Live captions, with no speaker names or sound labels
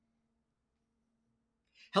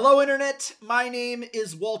Hello, Internet. My name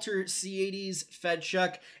is Walter C80's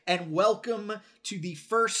Fedczuk, and welcome to the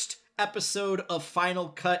first episode of Final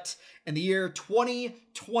Cut in the year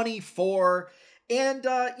 2024. And,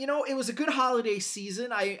 it was a good holiday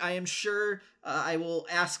season. I am sure I will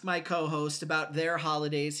ask my co-host about their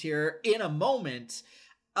holidays here in a moment.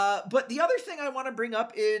 But the other thing I want to bring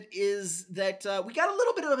up is that we got a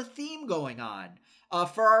little bit of a theme going on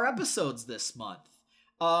for our episodes this month.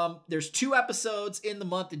 There's 2 episodes in the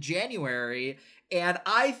month of January, and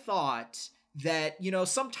I thought that,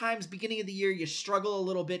 sometimes beginning of the year, you struggle a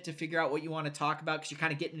little bit to figure out what you want to talk about because you're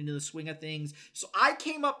kind of getting into the swing of things. So I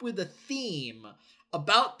came up with a theme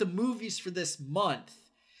about the movies for this month.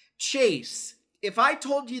 Chase, if I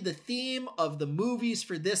told you the theme of the movies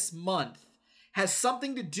for this month has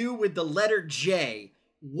something to do with the letter J,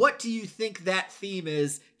 what do you think that theme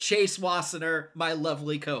is? Chase Wassenar, my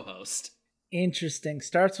lovely co-host. Interesting.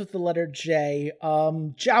 Starts with the letter J.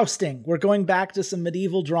 Jousting. We're going back to some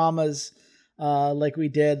medieval dramas like we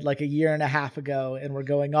did like a year and a half ago, and we're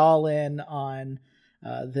going all in on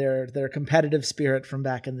their competitive spirit from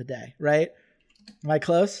back in the day, right? Am I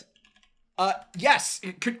close? Yes.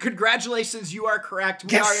 Congratulations, you are correct.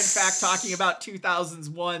 We are in fact talking about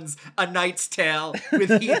 2001's A Knight's Tale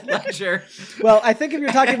with Heath Ledger. Well, I think if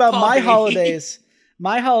you're talking about my holidays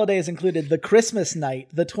included The Christmas Night,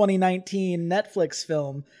 the 2019 Netflix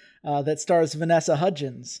film that stars Vanessa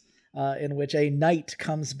Hudgens, in which a knight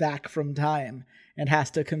comes back from time and has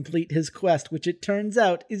to complete his quest, which it turns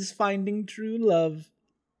out is finding true love.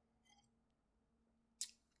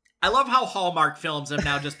 I love how Hallmark films have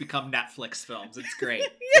now just become Netflix films. It's great.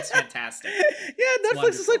 It's fantastic. Yeah,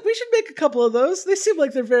 Netflix is like, we should make a couple of those. They seem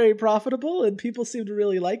like they're very profitable and people seem to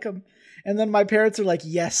really like them. And then my parents are like,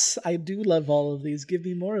 yes, I do love all of these. Give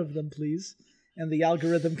me more of them, please. And the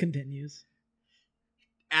algorithm continues.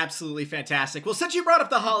 Absolutely fantastic. Well, since you brought up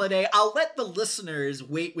the holiday, I'll let the listeners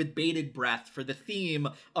wait with bated breath for the theme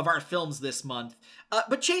of our films this month.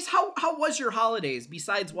 But Chase, how was your holidays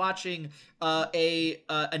besides watching a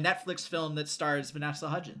Netflix film that stars Vanessa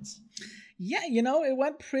Hudgens? Yeah, it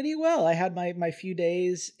went pretty well. I had my few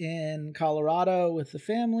days in Colorado with the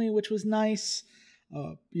family, which was nice.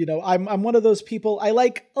 I'm one of those people, I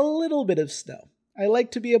like a little bit of snow. I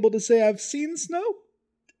like to be able to say I've seen snow,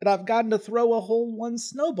 and I've gotten to throw a whole one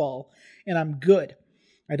snowball, and I'm good.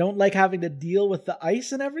 I don't like having to deal with the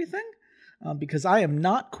ice and everything, because I am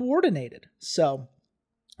not coordinated. So,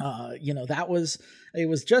 it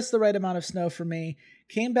was just the right amount of snow for me.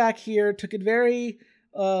 Came back here, took it very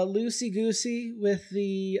loosey-goosey with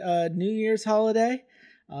the New Year's holiday.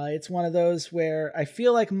 It's one of those where I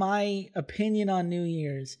feel like my opinion on New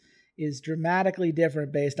Year's is dramatically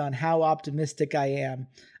different based on how optimistic I am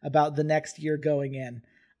about the next year going in.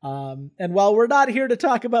 And while we're not here to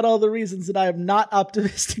talk about all the reasons that I am not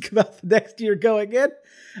optimistic about the next year going in,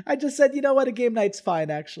 I just said, you know what, a game night's fine,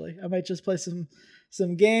 actually. I might just play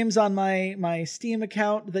some games on my Steam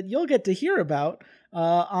account that you'll get to hear about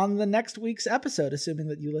on the next week's episode, assuming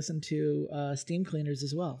that you listen to Steam Cleaners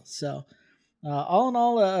as well. So all in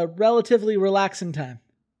all, a relatively relaxing time.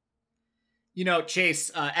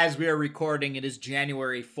 Chase, as we are recording, it is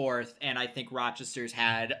January 4th, and I think Rochester's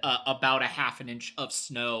had about a half an inch of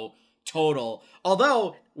snow total.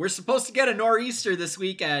 Although, we're supposed to get a nor'easter this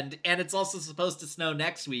weekend, and it's also supposed to snow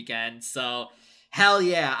next weekend, so hell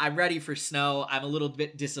yeah, I'm ready for snow. I'm a little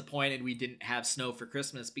bit disappointed we didn't have snow for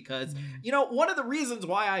Christmas because, one of the reasons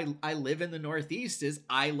why I live in the Northeast is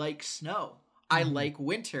I like snow. I like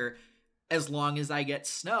winter as long as I get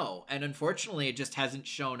snow, and unfortunately, it just hasn't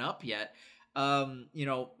shown up yet. My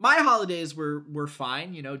holidays were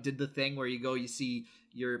fine, did the thing where you see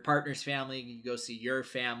your partner's family, you go see your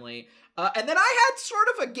family. And then I had sort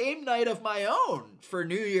of a game night of my own for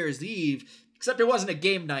New Year's Eve, except it wasn't a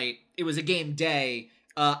game night. It was a game day.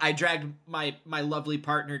 I dragged my lovely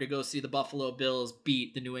partner to go see the Buffalo Bills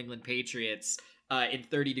beat the New England Patriots in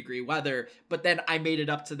 30-degree weather, but then I made it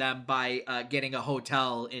up to them by getting a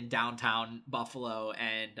hotel in downtown Buffalo,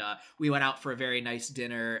 and we went out for a very nice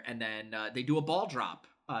dinner, and then they do a ball drop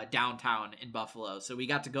downtown in Buffalo, so we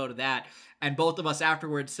got to go to that, and both of us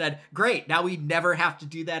afterwards said, great, now we never have to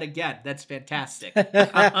do that again. That's fantastic.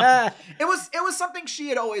 It was something she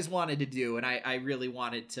had always wanted to do, and I really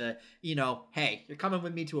wanted to, hey, you're coming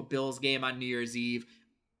with me to a Bills game on New Year's Eve,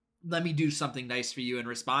 let me do something nice for you in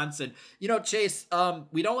response. And, Chase,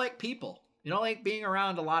 we don't like people. We don't like being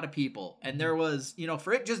around a lot of people. And there was,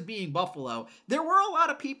 for it just being Buffalo, there were a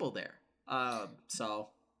lot of people there. So,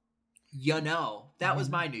 that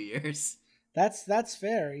was my New Year's. That's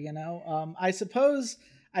fair, I suppose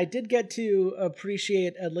I did get to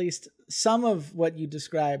appreciate at least some of what you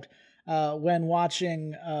described when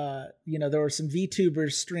watching, there were some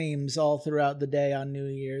VTuber streams all throughout the day on New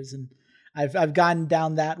Year's, and I've gone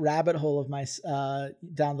down that rabbit hole of my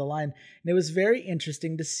down the line, and it was very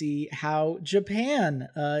interesting to see how Japan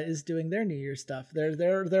is doing their New Year stuff.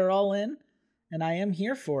 They're all in, and I am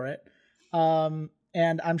here for it.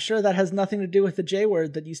 And I'm sure that has nothing to do with the J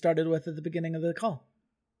word that you started with at the beginning of the call.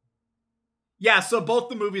 Yeah, so both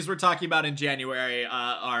the movies we're talking about in January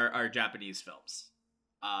are Japanese films.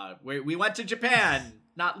 We went to Japan,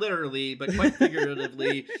 not literally, but quite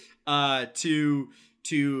figuratively, to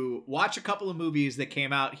watch a couple of movies that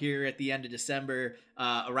came out here at the end of December,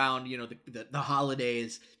 around the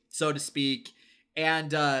holidays, so to speak.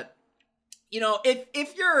 And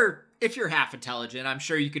if you're half intelligent, I'm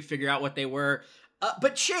sure you could figure out what they were.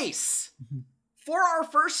 But Chase, for our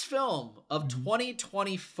first film of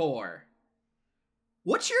 2024,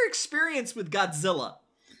 what's your experience with Godzilla?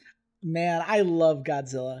 Man, I love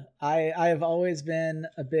Godzilla. I have always been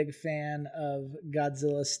a big fan of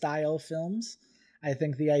Godzilla style films. I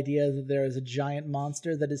think the idea that there is a giant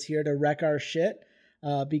monster that is here to wreck our shit,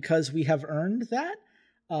 because we have earned that,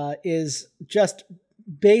 is just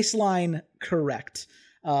baseline correct.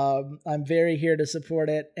 I'm very here to support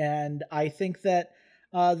it, and I think that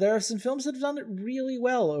there are some films that have done it really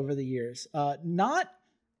well over the years. Not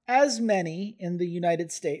as many in the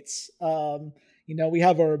United States. We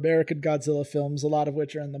have our American Godzilla films, a lot of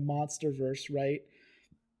which are in the MonsterVerse, right?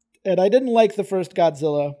 And I didn't like the first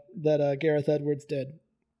Godzilla that Gareth Edwards did.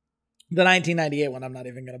 The 1998 one I'm not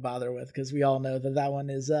even going to bother with, because we all know that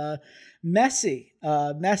one is messy.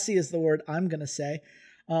 Messy is the word I'm going to say.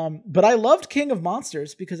 But I loved King of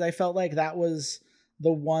Monsters because I felt like that was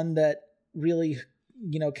the one that really,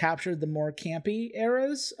 captured the more campy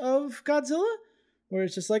eras of Godzilla, where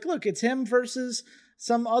it's just like, look, it's him versus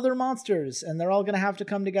some other monsters, and they're all going to have to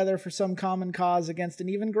come together for some common cause against an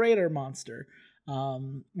even greater monster.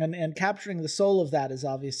 And capturing the soul of that is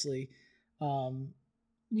obviously,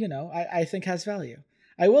 I think has value.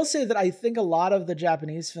 I will say that I think a lot of the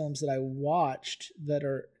Japanese films that I watched that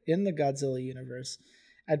are in the Godzilla universe,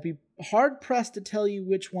 I'd be hard-pressed to tell you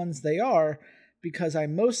which ones they are, because I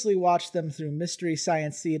mostly watched them through Mystery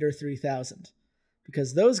Science Theater 3000,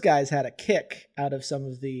 because those guys had a kick out of some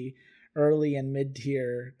of the early and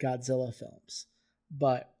mid-tier Godzilla films.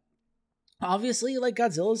 But obviously,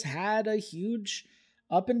 Godzilla's had a huge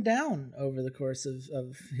up and down over the course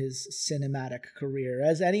of his cinematic career,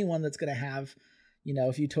 as anyone that's going to have,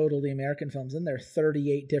 if you total the American films in there,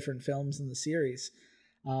 38 different films in the series.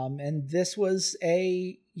 And this was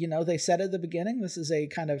they said at the beginning, this is a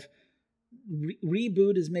kind of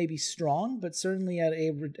reboot is maybe strong, but certainly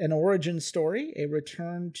an origin story, a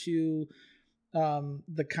return to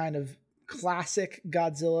the kind of classic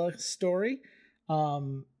Godzilla story,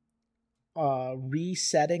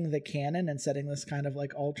 resetting the canon and setting this kind of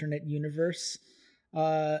alternate universe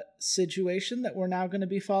situation that we're now going to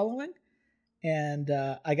be following. And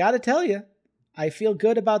I got to tell you, I feel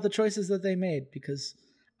good about the choices that they made, because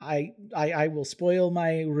I will spoil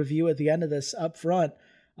my review at the end of this up front.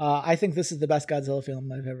 I think this is the best Godzilla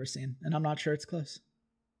film I've ever seen, and I'm not sure it's close.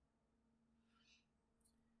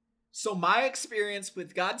 So my experience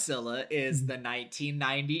with Godzilla is the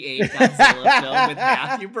 1998 Godzilla film with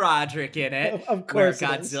Matthew Broderick in it, of course, where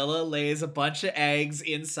Godzilla lays a bunch of eggs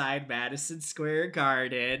inside Madison Square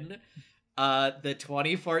Garden. The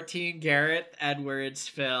 2014 Gareth Edwards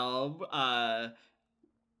film,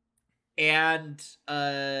 and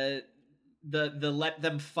the Let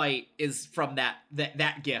Them Fight is from that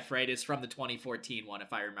GIF, right? Is from the 2014 one,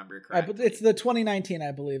 if I remember correctly. But it's the 2019,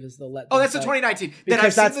 I believe, is the Let Them Oh, that's Fight. the 2019.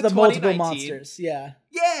 Because that's the multiple monsters. Yeah.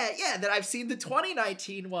 Yeah, that I've seen the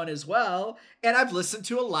 2019 one as well, and I've listened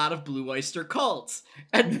to a lot of Blue Oyster Cult's.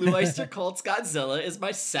 And Blue Oyster Cult's Godzilla is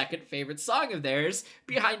my second favorite song of theirs,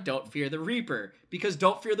 behind Don't Fear the Reaper, because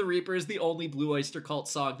Don't Fear the Reaper is the only Blue Oyster Cult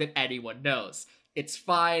song that anyone knows. It's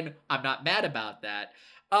fine. I'm not mad about that.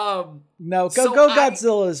 No,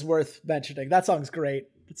 Godzilla is worth mentioning. That song's great.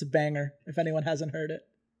 It's a banger if anyone hasn't heard it.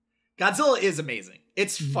 Godzilla is amazing.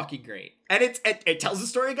 It's fucking great. And it tells the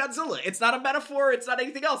story of Godzilla. It's not a metaphor. It's not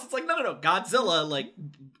anything else. It's no. Godzilla,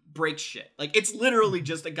 breaks shit. It's literally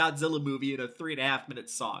just a Godzilla movie in a 3.5 minute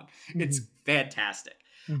song. It's fantastic.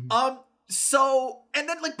 So, and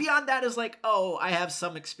then beyond that is I have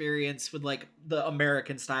some experience with the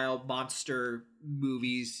American style monster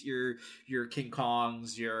movies, your King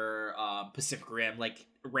Kongs, your Pacific Rim,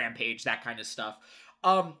 Rampage, that kind of stuff.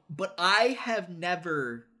 But I have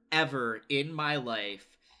never ever in my life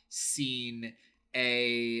seen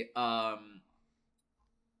a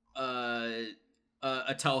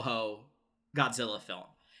Toho Godzilla film.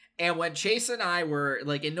 And when Chase and I were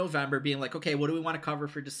like in November being like, okay, what do we want to cover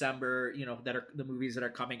for December? You know, that are the movies that are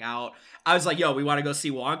coming out. I was like, yo, we want to go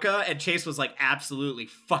see Wonka. And Chase was like, absolutely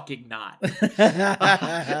fucking not.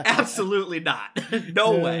 Absolutely not.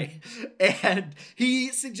 No way. And he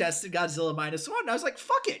suggested Godzilla Minus One. And I was like,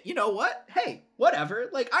 fuck it. You know what? Hey,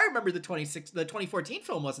 whatever. Like, I remember the 2014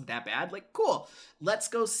 film wasn't that bad. Like, cool. Let's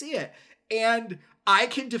go see it. And I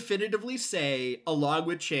can definitively say, along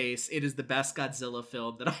with Chase, it is the best Godzilla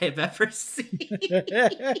film that I have ever seen.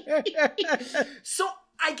 So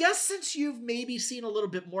I guess since you've maybe seen a little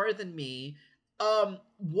bit more than me,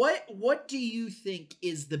 what do you think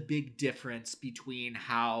is the big difference between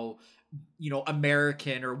how, you know,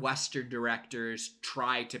 American or Western directors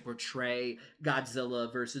try to portray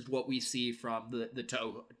Godzilla versus what we see from the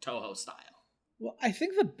Toho style? Well, I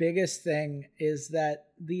think the biggest thing is that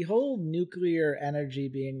the whole nuclear energy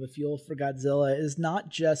being the fuel for Godzilla is not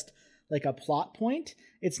just like a plot point.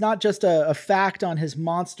 It's not just a fact on his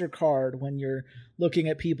monster card when you're looking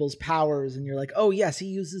at people's powers and you're like, oh, yes, he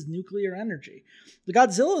uses nuclear energy. The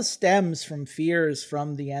Godzilla stems from fears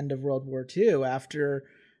from the end of World War II after,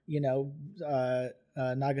 you know,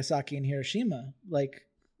 Nagasaki and Hiroshima. Like,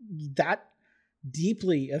 that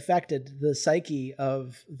deeply affected the psyche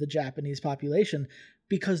of the Japanese population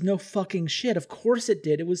because no fucking shit. Of course it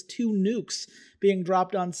did. It was 2 nukes being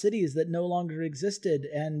dropped on cities that no longer existed,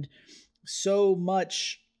 and so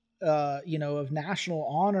much, of national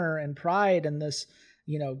honor and pride and this,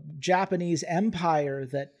 Japanese empire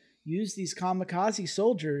that used these kamikaze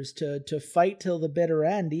soldiers to fight till the bitter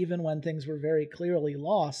end, even when things were very clearly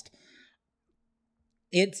lost.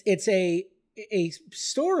 It's a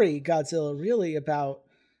story, Godzilla, really about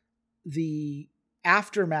the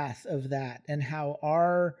aftermath of that and how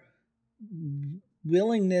our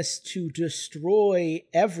willingness to destroy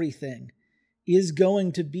everything is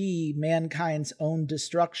going to be mankind's own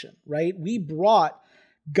destruction, right? We brought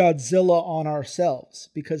Godzilla on ourselves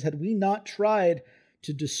because had we not tried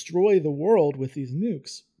to destroy the world with these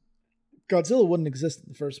nukes, Godzilla wouldn't exist in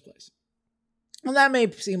the first place. And that may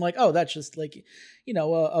seem like, oh, that's just like,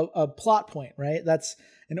 a plot point, right? That's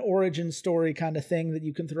an origin story kind of thing that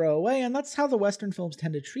you can throw away. And that's how the Western films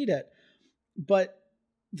tend to treat it. But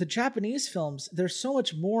the Japanese films, there's so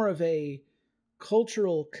much more of a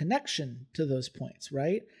cultural connection to those points,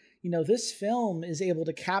 right? This film is able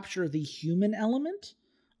to capture the human element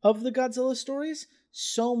of the Godzilla stories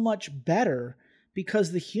so much better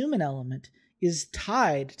because the human element is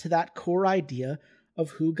tied to that core idea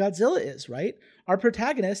of who Godzilla is, right? Our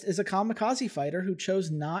protagonist is a kamikaze fighter who chose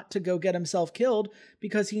not to go get himself killed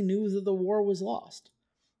because he knew that the war was lost,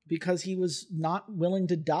 because he was not willing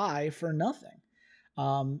to die for nothing.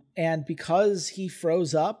 And because he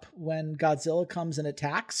froze up when Godzilla comes and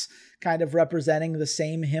attacks, kind of representing the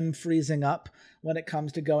same him freezing up when it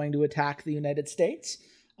comes to going to attack the United States,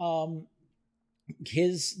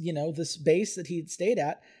 his, this base that he'd stayed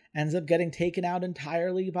at ends up getting taken out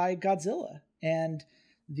entirely by Godzilla. And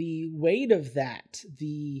the weight of that,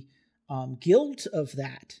 the guilt of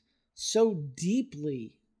that, so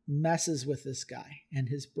deeply messes with this guy and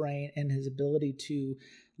his brain and his ability to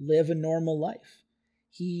live a normal life.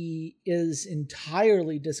 He is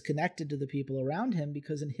entirely disconnected to the people around him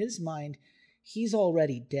because in his mind, he's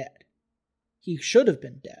already dead. He should have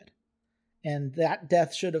been dead. And that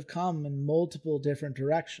death should have come in multiple different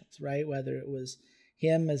directions, right? Whether it was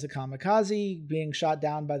him as a kamikaze, being shot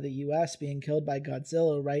down by the US, being killed by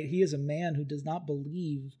Godzilla, right? He is a man who does not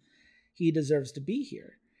believe he deserves to be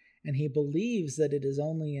here. And he believes that it is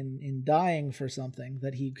only in dying for something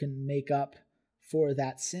that he can make up for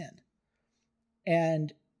that sin.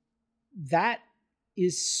 And that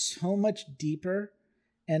is so much deeper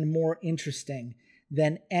and more interesting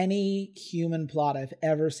than any human plot I've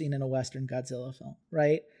ever seen in a Western Godzilla film,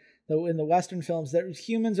 right? Though in the Western films,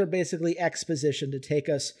 humans are basically exposition to take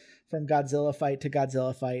us from Godzilla fight to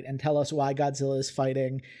Godzilla fight and tell us why Godzilla is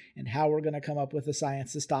fighting and how we're going to come up with the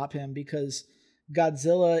science to stop him, because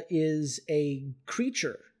Godzilla is a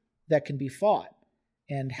creature that can be fought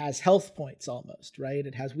and has health points almost, right?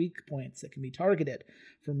 It has weak points that can be targeted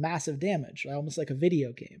for massive damage, almost like a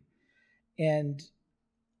video game. And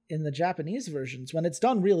in the Japanese versions, when it's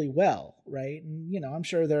done really well, right? And, I'm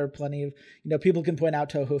sure there are plenty of, people can point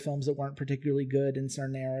out Toho films that weren't particularly good in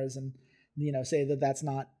certain eras and, say that that's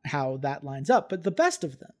not how that lines up. But the best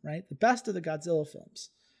of them, right? The best of the Godzilla films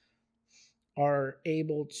are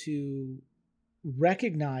able to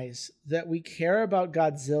recognize that we care about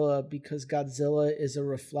Godzilla because Godzilla is a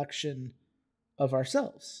reflection of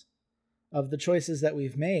ourselves, of the choices that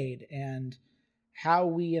we've made and how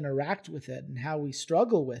we interact with it and how we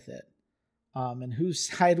struggle with it and whose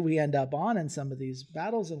side we end up on in some of these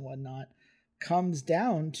battles and whatnot comes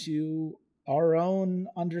down to our own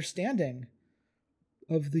understanding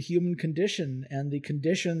of the human condition and the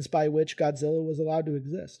conditions by which Godzilla was allowed to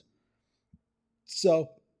exist. So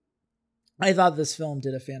I thought this film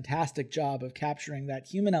did a fantastic job of capturing that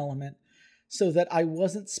human element so that I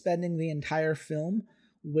wasn't spending the entire film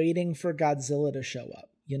waiting for Godzilla to show up,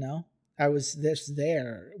 you know? I was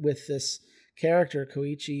there with this character,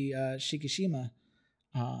 Koichi Shikishima,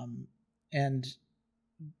 and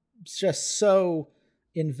just so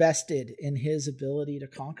invested in his ability to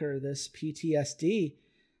conquer this PTSD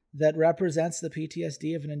that represents the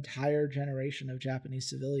PTSD of an entire generation of Japanese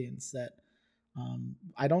civilians that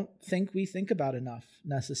I don't think we think about enough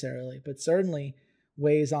necessarily, but certainly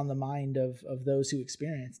weighs on the mind of those who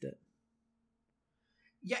experienced it.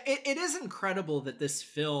 Yeah, it is incredible that this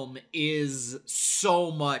film is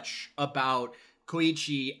so much about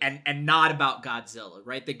Koichi and not about Godzilla,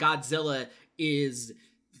 right? That Godzilla is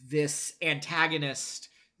this antagonist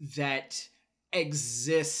that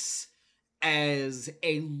exists as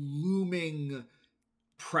a looming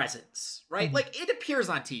presence, right? Mm-hmm. Like, it appears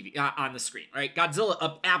on TV, on the screen, right?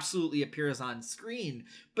 Godzilla absolutely appears on screen,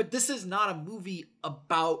 but this is not a movie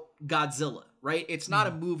about Godzilla, right? It's not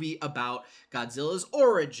a movie about Godzilla's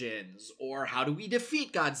origins or how do we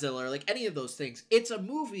defeat Godzilla or like any of those things. It's a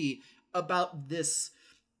movie about this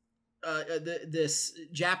this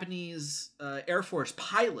Japanese Air Force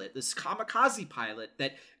pilot, this kamikaze pilot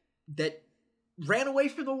that ran away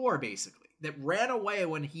from the war, basically. That ran away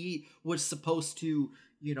when he was supposed to,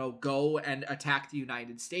 you know, go and attack the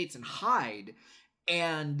United States and hide.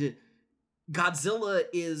 And Godzilla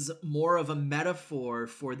is more of a metaphor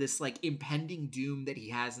for this like impending doom that he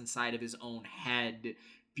has inside of his own head,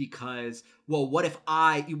 because, well, what if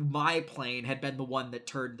my plane had been the one that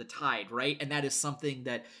turned the tide, right? And that is something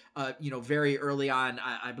that, very early on,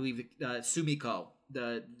 I believe Sumiko,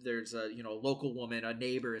 there's a, local woman, a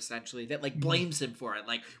neighbor essentially, that like blames him for it.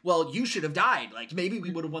 Like, well, you should have died. Like, maybe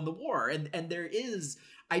we would have won the war. And there is,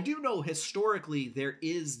 I do know historically, there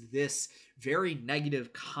is this very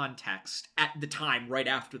negative context at the time, right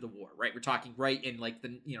after the war, right? We're talking right in like the,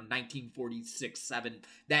 1946, 7,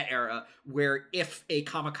 that era, where if a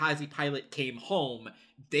kamikaze pilot came home,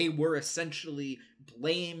 they were essentially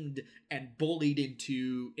blamed and bullied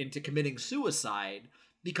into committing suicide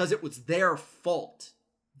because it was their fault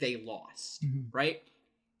they lost, right?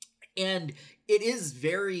 And it is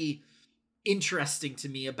very interesting to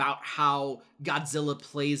me about how Godzilla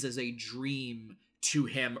plays as a dream to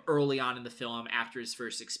him early on in the film after his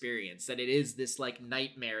first experience, that it is this like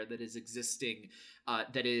nightmare that is existing,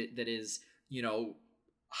 that is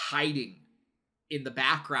hiding in the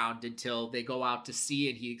background until they go out to sea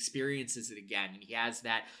and he experiences it again, and he has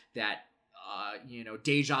that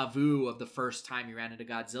deja vu of the first time he ran into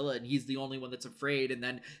Godzilla, and he's the only one that's afraid, and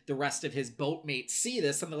then the rest of his boatmates see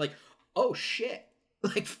this and they're like, oh shit,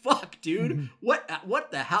 like, fuck, dude, what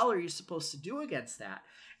the hell are you supposed to do against that?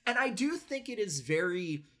 And I do think it is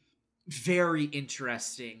very, very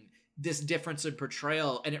interesting, this difference in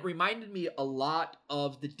portrayal. And it reminded me a lot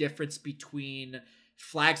of the difference between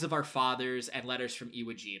Flags of Our Fathers and Letters from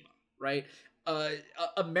Iwo Jima, right?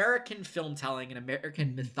 American film telling and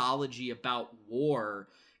American mythology about war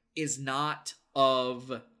is not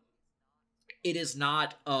of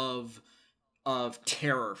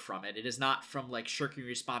terror from it. It is not from like shirking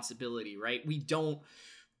responsibility, right? We don't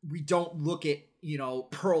look at,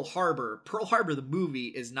 Pearl Harbor. Pearl Harbor, the movie,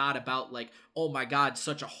 is not about like, oh my God,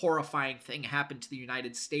 such a horrifying thing happened to the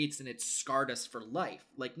United States and it scarred us for life.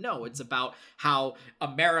 Like, no, it's about how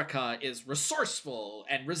America is resourceful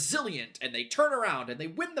and resilient and they turn around and they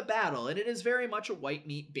win the battle. And it is very much a white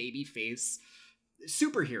meat baby face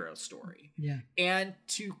superhero story. Yeah. And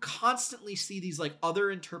to constantly see these like other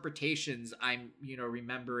interpretations, I'm,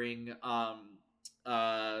 remembering,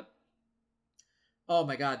 oh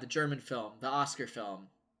my God, the German film, the Oscar film,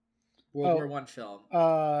 World War I film.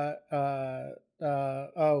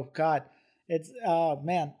 Oh God, it's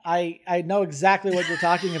man, I know exactly what you're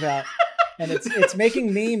talking about, and it's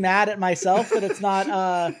making me mad at myself that it's not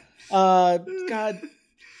God.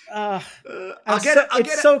 I'll get it.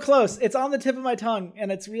 It's so close. It's on the tip of my tongue, and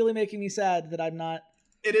it's really making me sad that I'm not.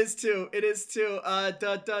 It is too. All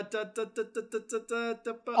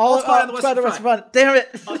Quiet on the Western Front. Damn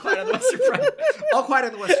it! All Quiet on the Western Front. All Quiet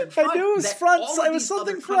on the Western Front. I knew it was front. It was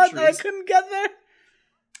something front, and I couldn't get there.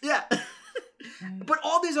 Yeah. But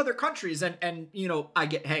all these other countries, and I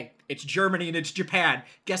get, hey, it's Germany and it's Japan.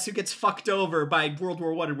 Guess who gets fucked over by World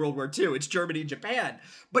War I and World War II? It's Germany and Japan.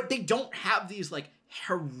 But they don't have these like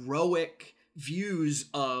heroic views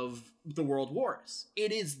of the world wars.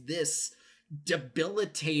 It is this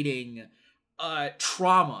debilitating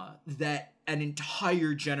trauma that an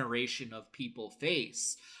entire generation of people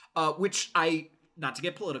face, which not to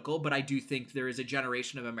get political, but I do think there is a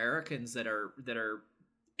generation of Americans that are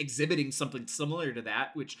exhibiting something similar to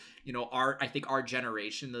that, which, I think our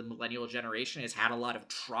generation, the millennial generation, has had a lot of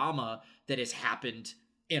trauma that has happened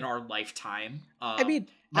in our lifetime.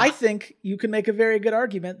 I think you can make a very good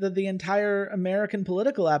argument that the entire American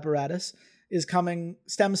political apparatus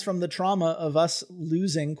stems from the trauma of us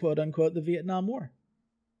losing, quote unquote, the Vietnam War.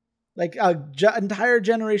 Like entire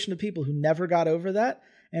generation of people who never got over that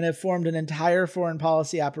and have formed an entire foreign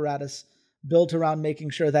policy apparatus built around making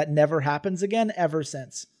sure that never happens again ever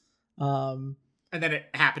since. And then it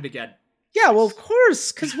happened again. Yeah, well, of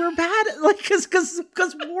course, because we're bad.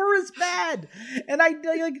 Because war is bad, and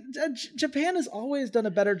Japan has always done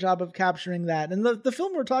a better job of capturing that. And the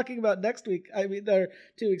film we're talking about next week, 2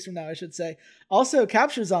 weeks from now, I should say, also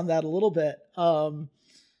captures on that a little bit.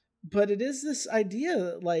 But it is this idea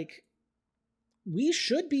that we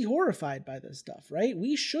should be horrified by this stuff, right?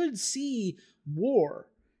 We should see war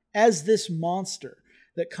as this monster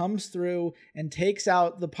that comes through and takes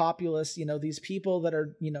out the populace, these people that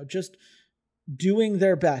are, just doing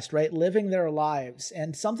their best, right? Living their lives.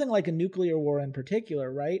 And something like a nuclear war in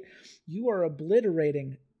particular, right? You are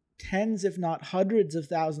obliterating tens, if not hundreds of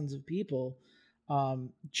thousands of people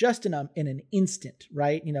just in an instant,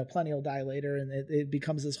 right? Plenty will die later, and it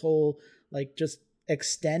becomes this whole just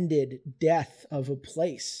extended death of a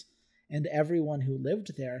place and everyone who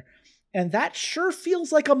lived there. And that sure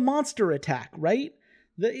feels like a monster attack, right?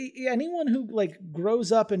 Anyone who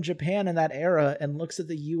grows up in Japan in that era and looks at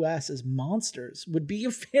the U.S. as monsters would be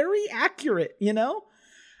very accurate, And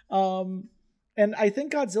I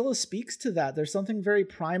think Godzilla speaks to that. There's something very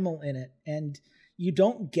primal in it. And you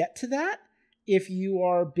don't get to that if you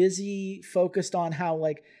are busy focused on how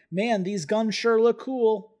man, these guns sure look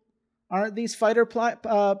cool. Aren't these fighter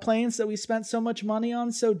planes that we spent so much money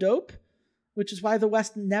on so dope? Which is why the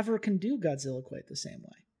West never can do Godzilla quite the same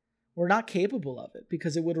way. We're not capable of it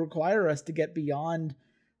because it would require us to get beyond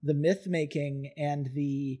the myth making and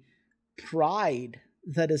the pride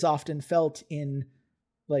that is often felt in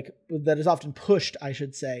that is often pushed, I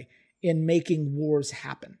should say, in making wars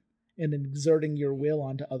happen and exerting your will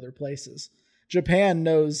onto other places. Japan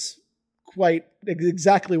knows quite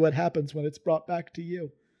exactly what happens when it's brought back to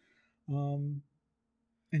you.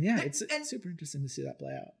 It's super interesting to see that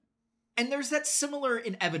play out. And there's that similar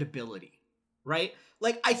inevitability, right?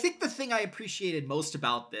 I think the thing I appreciated most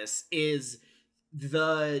about this is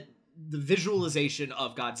the visualization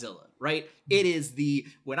of Godzilla, right? It is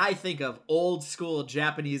when I think of old school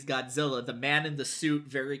Japanese Godzilla, the man in the suit,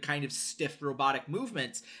 very kind of stiff robotic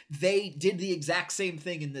movements, they did the exact same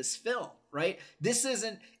thing in this film, right? This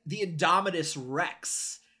isn't the Indominus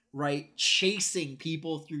Rex, right, chasing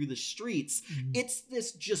people through the streets. Mm-hmm. It's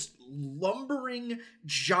this just lumbering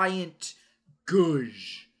giant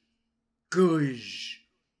gush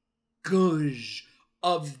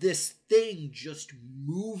of this thing just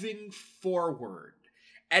moving forward.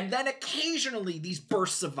 And then occasionally these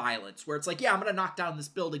bursts of violence where it's I'm going to knock down this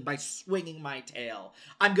building by swinging my tail.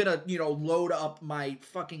 I'm going to, load up my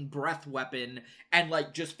fucking breath weapon and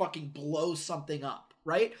just fucking blow something up,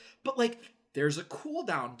 right? But there's a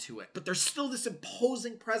cooldown to it, but there's still this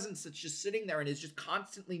imposing presence that's just sitting there and is just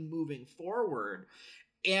constantly moving forward.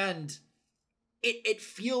 And it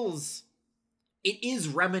is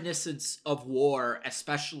reminiscence of war,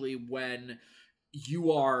 especially when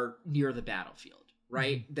you are near the battlefield,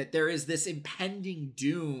 right? Mm-hmm. That there is this impending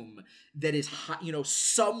doom that is,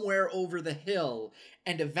 somewhere over the hill,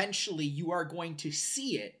 and eventually you are going to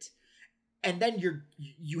see it. And then you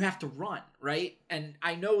have to run, right? And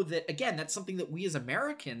I know that, again, that's something that we as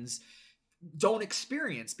Americans don't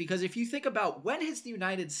experience, because if you think about when has the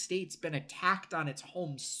United States been attacked on its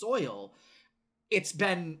home soil, it's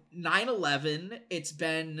been 9/11, it's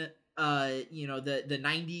been the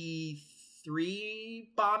 93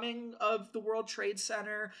 bombing of the World Trade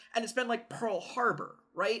Center, and it's been Pearl Harbor,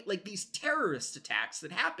 right? These terrorist attacks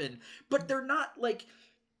that happen, but they're not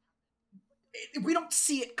we don't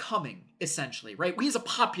see it coming, essentially, right? We as a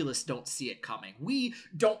populace don't see it coming. We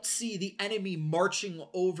don't see the enemy marching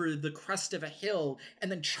over the crest of a hill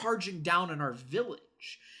and then charging down on our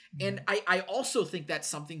village. And I also think that's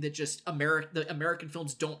something that just the American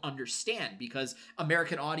films don't understand, because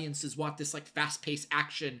American audiences want this fast-paced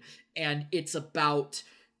action, and it's about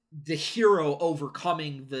the hero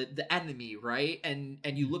overcoming the enemy, right? And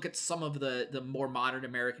you look at some of the more modern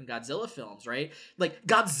American Godzilla films, right? Like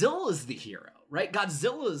Godzilla is the hero, right?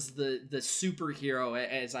 Godzilla is the superhero.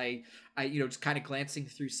 As I just kind of glancing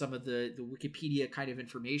through some of the Wikipedia kind of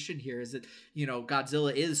information here, is that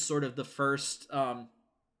Godzilla is sort of the first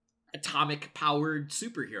atomic powered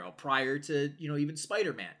superhero prior to even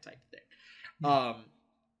Spider-Man type thing.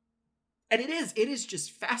 And it is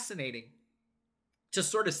just fascinating to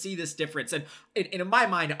sort of see this difference. And in my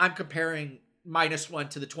mind, I'm comparing Minus One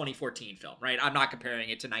to the 2014 film, right? I'm not comparing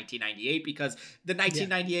it to 1998 because the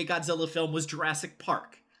 1998 Godzilla film was Jurassic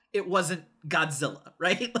Park. It wasn't Godzilla,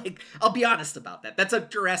 right? Like, I'll be honest about that. That's a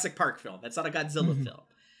Jurassic Park film. That's not a Godzilla film.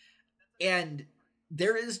 And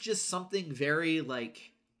there is just something very,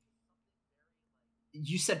 like,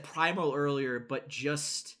 you said primal earlier, but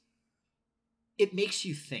just, it makes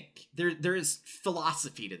you think. There is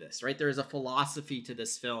philosophy to this, right? There is a philosophy to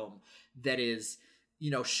this film that is,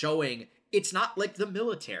 showing it's not like the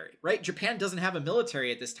military, right? Japan doesn't have a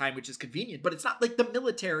military at this time, which is convenient, but it's not like the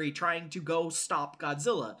military trying to go stop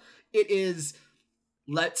Godzilla. It is,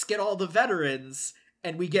 let's get all the veterans,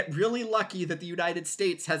 and we get really lucky that the United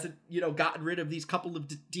States hasn't, gotten rid of these couple of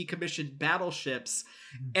decommissioned battleships.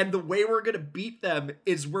 And the way we're going to beat them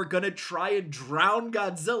is we're going to try and drown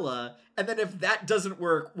Godzilla. And then if that doesn't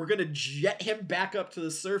work, we're going to jet him back up to the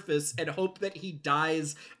surface and hope that he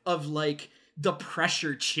dies of, like, the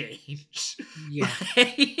pressure change. Yeah.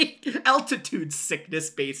 Altitude sickness,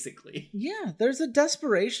 basically. Yeah, there's a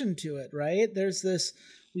desperation to it, right? There's this,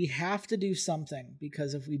 we have to do something,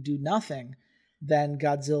 because if we do nothing, then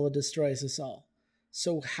Godzilla destroys us all.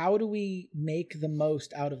 So how do we make the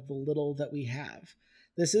most out of the little that we have?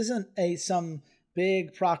 This isn't some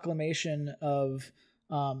big proclamation of,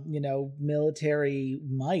 military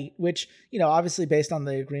might, which, obviously based on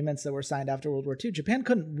the agreements that were signed after World War II, Japan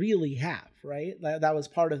couldn't really have, right? That was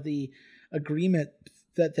part of the agreement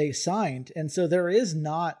that they signed. And so there is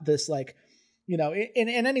not this, like, in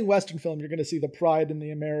any Western film, you're going to see the pride in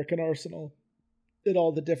the American arsenal and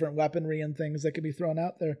all the different weaponry and things that can be thrown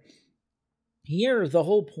out there. Here, the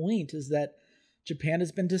whole point is that Japan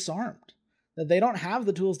has been disarmed, that they don't have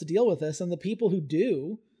the tools to deal with this. And the people who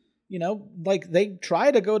do, they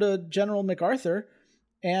try to go to General MacArthur,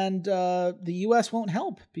 and the U.S. won't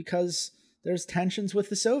help because there's tensions with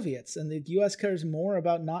the Soviets, and the U.S. cares more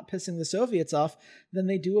about not pissing the Soviets off than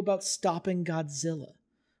they do about stopping Godzilla,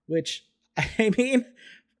 which, I mean,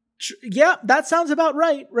 yeah, that sounds about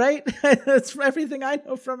right? That's everything I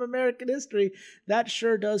know from American history. That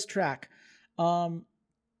sure does track.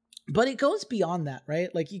 But it goes beyond that,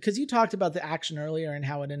 right? Like, because you talked about the action earlier and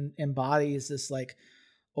how it embodies this, like,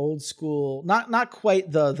 old school, not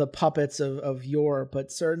quite the puppets of yore,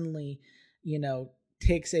 but certainly,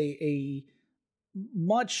 takes a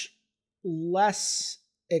much less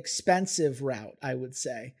expensive route, I would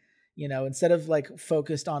say. Instead of, like,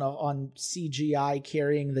 focused on CGI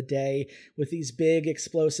carrying the day with these big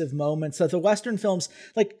explosive moments. So the Western films,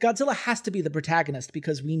 like, Godzilla has to be the protagonist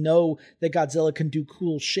because we know that Godzilla can do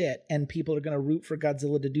cool shit and people are going to root for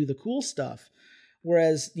Godzilla to do the cool stuff.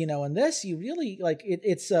 Whereas, in this, you really, like,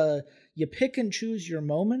 it's you pick and choose your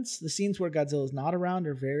moments. The scenes where Godzilla is not around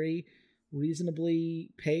are very reasonably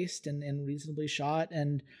paced and reasonably shot.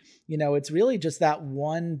 And, it's really just that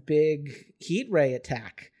one big heat ray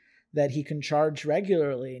attack that he can charge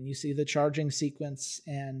regularly. And you see the charging sequence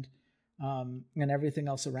and everything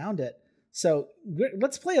else around it. So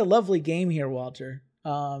let's play a lovely game here, Walter.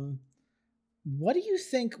 What do you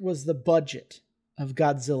think was the budget of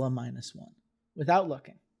Godzilla Minus One? Without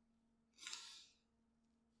looking.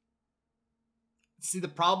 See, the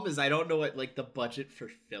problem is I don't know what, like, the budget for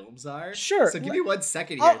films are. Sure. So give me 1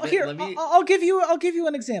 second here. I'll give you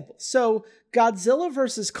an example. So Godzilla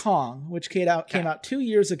vs. Kong, which came out 2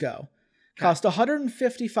 years ago, cost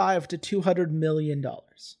 $155 to $200 million.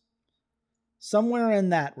 Somewhere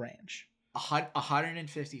in that range.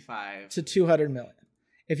 155 to $200 million.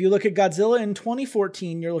 If you look at Godzilla in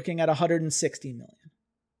 2014, you're looking at $160 million.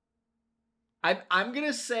 I'm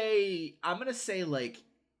gonna say like,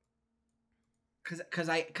 because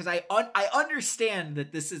I understand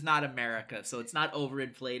that this is not America, so it's not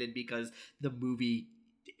overinflated because the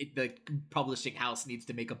publishing house needs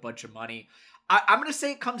to make a bunch of money. I'm gonna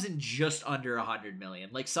say it comes in just under 100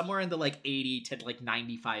 million, like somewhere in the, like, 80 to, like,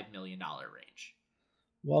 $95 million range.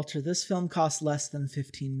 Walter, this film cost less than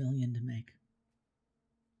 $15 million to make.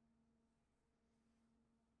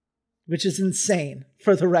 which is insane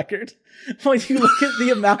for the record. When you look at the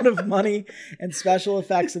amount of money and special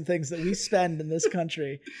effects and things that we spend in this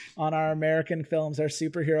country on our American films, our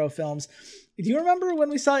superhero films. Do you remember when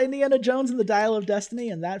we saw Indiana Jones and the Dial of Destiny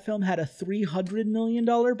and that film had a $300 million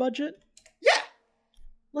budget? Yeah.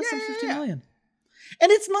 Less than $50 million.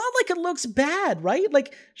 And it's not like it looks bad, right?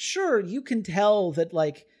 Like, sure, you can tell that,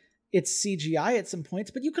 like, it's CGI at some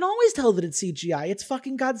points, but you can always tell that it's CGI. It's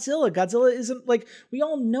fucking Godzilla. Godzilla isn't, like, we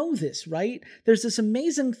all know this, right? There's this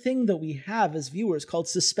amazing thing that we have as viewers called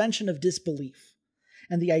suspension of disbelief.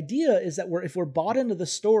 And the idea is that if we're bought into the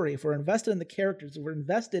story, if we're invested in the characters, if we're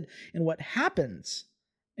invested in what happens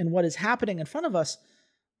and what is happening in front of us,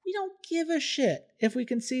 we don't give a shit if we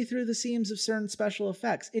can see through the seams of certain special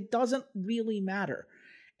effects. It doesn't really matter.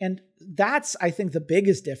 And that's, I think, the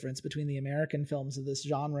biggest difference between the American films of this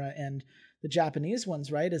genre and the Japanese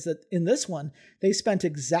ones, right? Is that in this one, they spent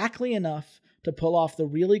exactly enough to pull off the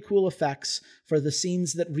really cool effects for the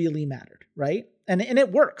scenes that really mattered, right? And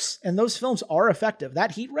it works. And those films are effective.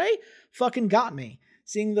 That heat ray fucking got me.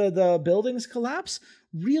 Seeing the buildings collapse,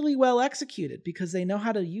 really well executed because they know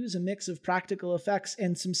how to use a mix of practical effects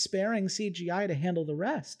and some sparing CGI to handle the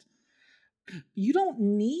rest. You don't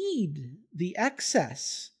need the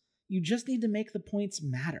excess. You just need to make the points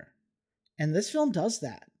matter. And this film does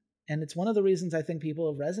that. And it's one of the reasons I think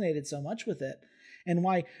people have resonated so much with it and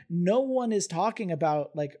why no one is talking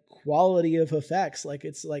about like quality of effects like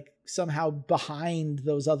it's like somehow behind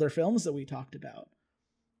those other films that we talked about.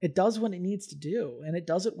 It does what it needs to do, and it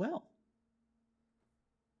does it well.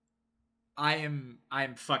 I'm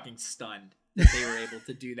fucking stunned that they were able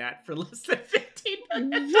to do that for less than 15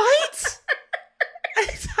 minutes. What?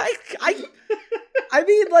 I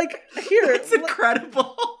mean, like, here. It's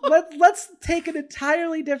incredible. Let's take it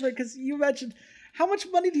entirely different, because you mentioned, how much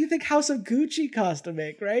money do you think House of Gucci cost to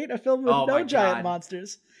make, right? A film with no giant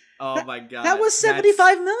monsters. Oh my God. That was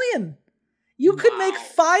 $75 million. You could make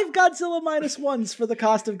 5 Godzilla Minus Ones for the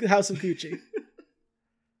cost of House of Gucci.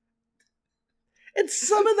 And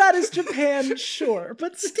some of that is Japan, sure,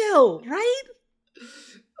 but still, right?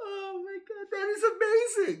 Oh my God, that is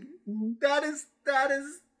amazing. Mm-hmm. That is,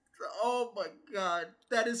 oh my God,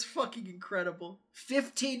 that is fucking incredible.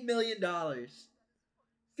 $15 million. $15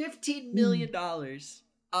 million. Yeah.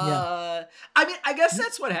 I mean, I guess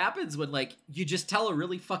that's what happens when, like, you just tell a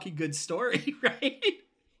really fucking good story, right?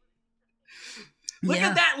 Look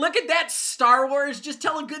at that, Star Wars. Just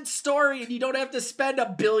tell a good story and you don't have to spend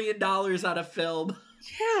 $1 billion on a film.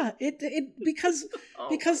 Yeah, because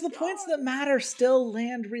the points that matter still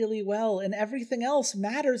land really well, and everything else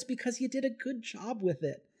matters because you did a good job with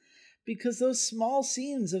it. Because those small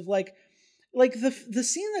scenes of like the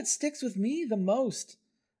scene that sticks with me the most,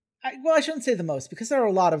 I shouldn't say the most, because there are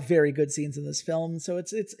a lot of very good scenes in this film, so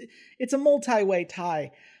it's a multi-way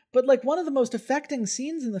tie. But like one of the most affecting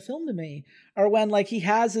scenes in the film to me are when like he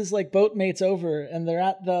has his like boat mates over and they're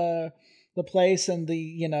at the place, and the,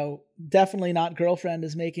 you know, definitely not girlfriend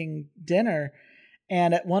is making dinner,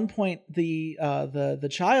 and at one point the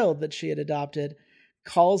child that she had adopted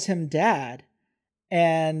calls him dad,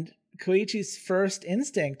 and Koichi's first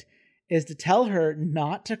instinct is to tell her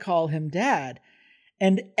not to call him dad.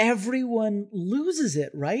 And everyone loses it,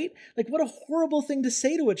 right? Like, what a horrible thing to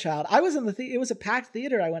say to a child. I was in it was a packed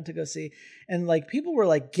theater I went to go see, and like people were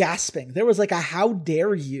like gasping. There was like a "how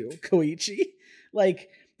dare you, Koichi?" Like,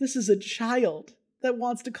 this is a child that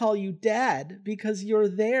wants to call you dad because you're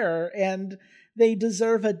there and they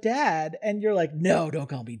deserve a dad. And you're like, no, don't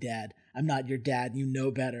call me dad. I'm not your dad. You know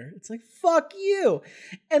better. It's like, fuck you.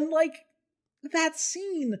 And like, that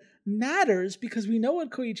scene matters because we know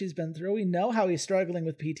what Koichi's been through. We know how he's struggling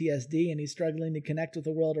with PTSD and he's struggling to connect with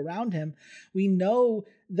the world around him. We know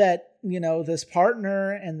that, you know, this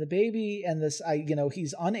partner and the baby and this,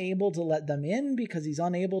 he's unable to let them in because he's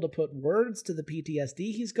unable to put words to the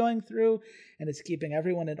PTSD he's going through, and it's keeping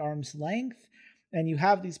everyone at arm's length. And you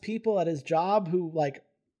have these people at his job who like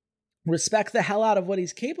respect the hell out of what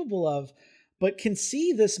he's capable of, but can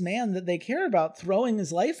see this man that they care about throwing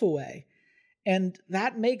his life away. And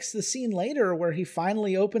that makes the scene later where he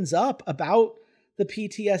finally opens up about the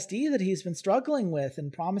PTSD that he's been struggling with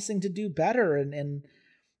and promising to do better and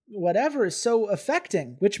whatever is so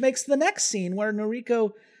affecting, which makes the next scene where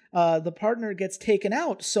Noriko, the partner, gets taken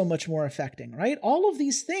out so much more affecting, right? All of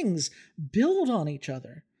these things build on each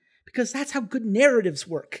other because that's how good narratives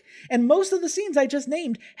work. And most of the scenes I just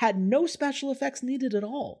named had no special effects needed at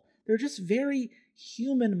all. They're just very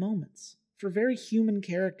human moments for very human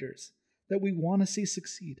characters that we want to see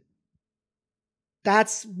succeed.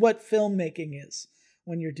 That's what filmmaking is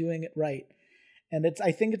when you're doing it right. And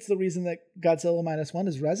I think it's the reason that Godzilla Minus One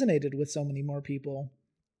has resonated with so many more people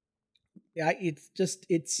Yeah,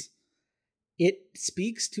 it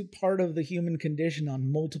speaks to part of the human condition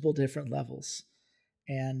on multiple different levels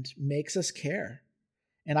and makes us care.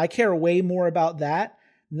 And I care way more about that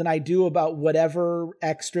than I do about whatever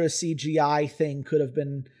extra CGI thing could have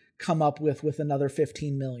been come up with another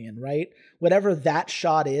 15 million, right? Whatever that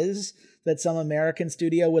shot is that some American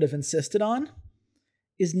studio would have insisted on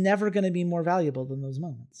is never going to be more valuable than those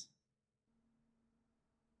moments.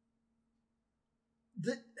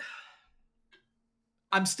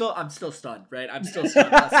 I'm still stunned, right? I'm still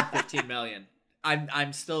stunned. Less than 15 million.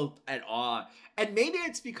 I'm still at awe. And maybe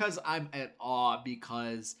it's because I'm at awe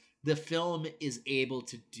because the film is able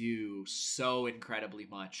to do so incredibly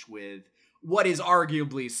much with what is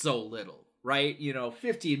arguably so little, right?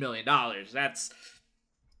 $15 million.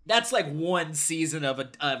 That's like one season of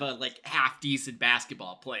a like half decent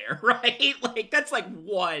basketball player, right? Like that's like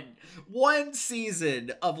one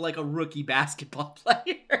season of like a rookie basketball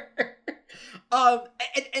player.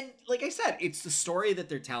 And like I said, it's the story that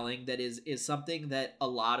they're telling that is something that a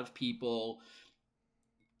lot of people,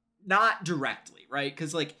 not directly, right?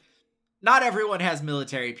 Because like not everyone has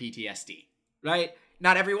military PTSD, right?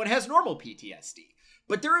 Not everyone has normal PTSD.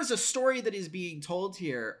 But there is a story that is being told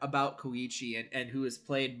here about Koichi and who is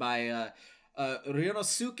played by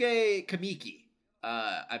Ryonosuke Kamiki,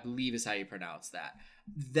 I believe is how you pronounce that.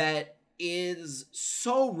 That is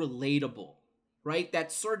so relatable, right?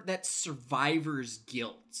 That survivor's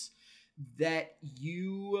guilt that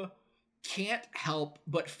you can't help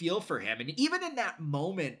but feel for him. And even in that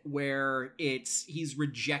moment where he's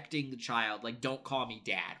rejecting the child, like, don't call me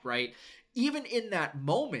dad, right? Even in that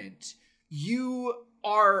moment, you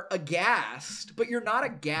are aghast, but you're not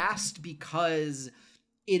aghast because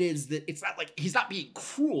it's not like he's not being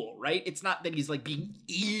cruel, right? It's not that he's like being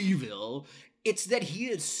evil. It's that he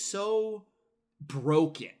is so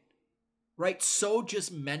broken, right? So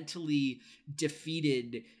just mentally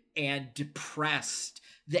defeated and depressed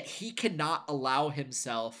that he cannot allow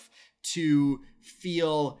himself to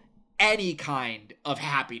feel any kind of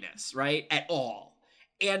happiness, right? At all.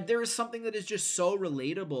 And there is something that is just so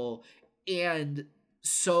relatable and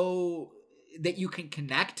so that you can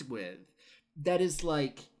connect with, that is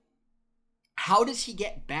like, how does he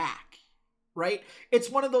get back, right? It's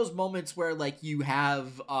one of those moments where like you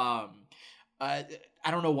have I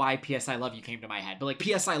don't know why PS I Love You came to my head, but like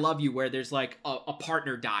PS I Love You, where there's like a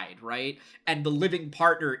partner died, right? And the living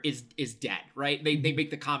partner is dead, right? They make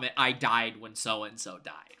the comment, I died when so and so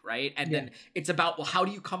died, right? And then it's about, well, how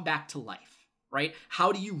do you come back to life? Right?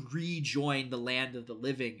 How do you rejoin the land of the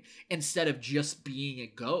living instead of just being a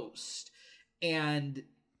ghost? And,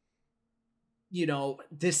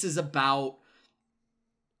 this is about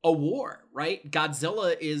a war, right?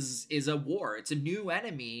 Godzilla is a war. It's a new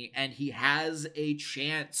enemy, and he has a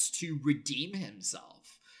chance to redeem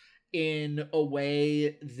himself in a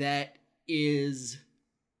way that is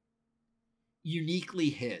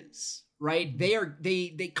uniquely his. Right?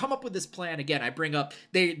 They come up with this plan again. I bring up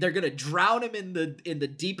they're gonna drown him in the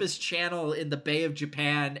deepest channel in the Bay of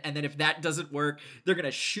Japan, and then if that doesn't work, they're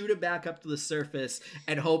gonna shoot him back up to the surface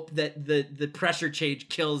and hope that the pressure change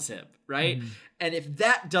kills him, right? And if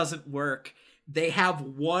that doesn't work, they have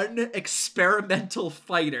one experimental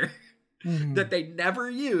fighter that they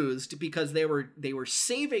never used because they were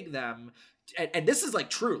saving them. And this is like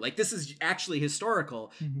true, like this is actually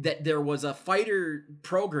historical, that there was a fighter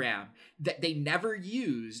program that they never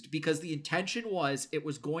used because the intention was it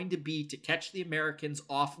was going to be to catch the Americans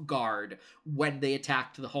off guard when they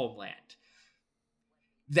attacked the homeland.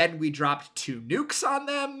 Then we dropped 2 nukes on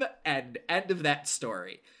them, and end of that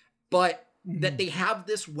story. But that they have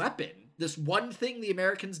this weapon, this one thing the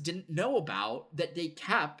Americans didn't know about that they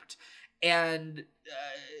kept, and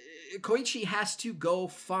Koichi has to go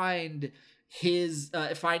find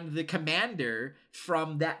the commander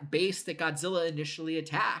from that base that Godzilla initially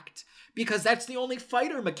attacked, because that's the only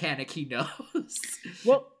fighter mechanic he knows.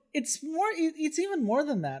 Well, it's even more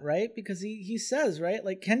than that, right? Because he says, right,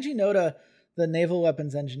 like Kenji Noda, the naval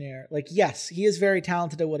weapons engineer, like, yes, he is very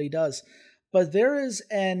talented at what he does, but there is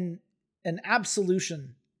an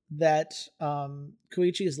absolution that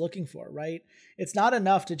Koichi is looking for, right? It's not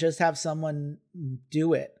enough to just have someone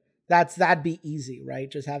do it. That'd be easy,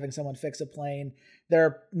 right? Just having someone fix a plane. There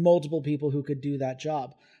are multiple people who could do that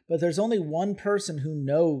job, but there's only one person who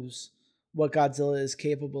knows what Godzilla is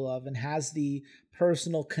capable of and has the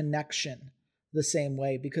personal connection the same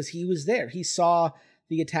way, because he was there. He saw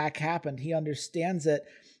the attack happen. He understands it.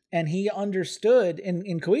 And he understood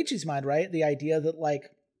in Koichi's mind, right? The idea that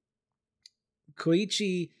like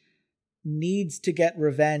Koichi needs to get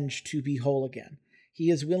revenge to be whole again. He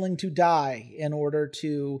is willing to die in order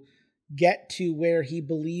to get to where he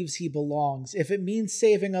believes he belongs, if it means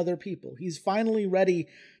saving other people. He's finally ready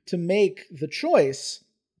to make the choice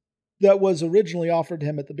that was originally offered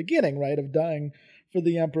him at the beginning, right, of dying for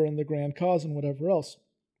the Emperor and the grand cause and whatever else.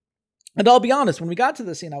 And I'll be honest, when we got to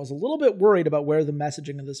the scene, I was a little bit worried about where the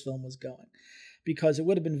messaging of this film was going, because it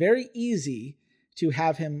would have been very easy to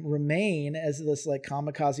have him remain as this like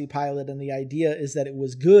kamikaze pilot, and the idea is that it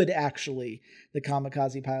was good, actually, the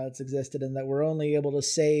kamikaze pilots existed, and that we're only able to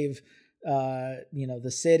save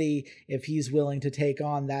the city if he's willing to take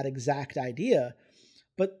on that exact idea.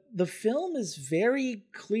 But the film is very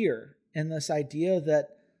clear in this idea that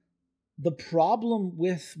the problem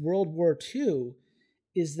with World War II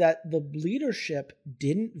is that the leadership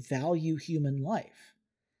didn't value human life.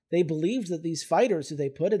 They believed that these fighters who they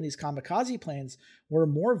put in these kamikaze planes were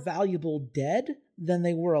more valuable dead than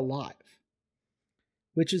they were alive,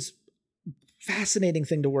 which is a fascinating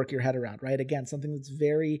thing to work your head around, right? Again, something that's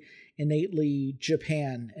very innately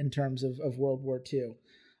Japan in terms of World War II.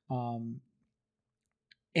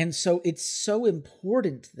 And so it's so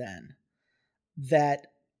important then that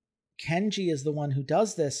Kenji is the one who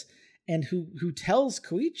does this and who tells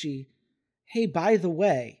Koichi, hey, by the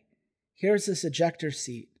way, here's this ejector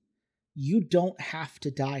seat. You don't have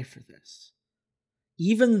to die for this.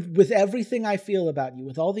 Even with everything I feel about you,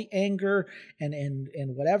 with all the anger and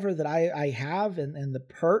whatever that I have and the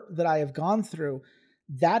hurt that I have gone through,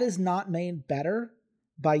 that is not made better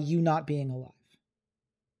by you not being alive.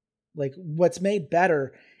 Like, what's made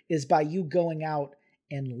better is by you going out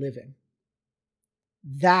and living.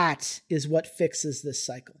 That is what fixes this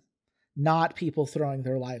cycle, not people throwing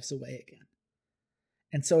their lives away again.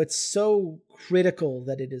 And so it's so critical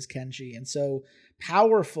that it is Kenji, and so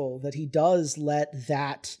powerful that he does let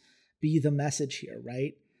that be the message here,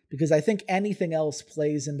 right? Because I think anything else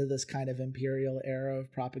plays into this kind of imperial era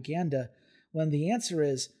of propaganda, when the answer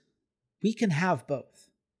is we can have both.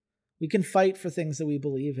 We can fight for things that we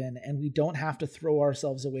believe in, and we don't have to throw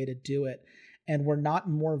ourselves away to do it. And we're not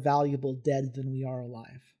more valuable dead than we are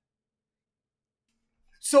alive.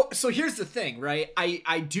 So here's the thing, right?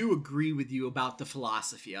 I do agree with you about the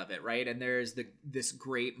philosophy of it, right? And there's this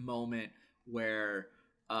great moment where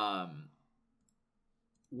Noda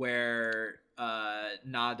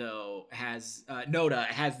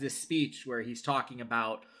has this speech where he's talking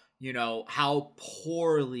about, how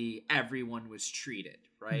poorly everyone was treated,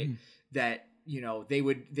 right? Mm-hmm. That, they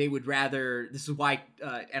would rather, this is why,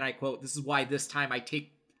 and I quote, "This is why this time I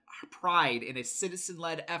take pride in a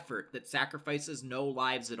citizen-led effort that sacrifices no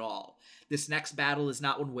lives at all. This next battle is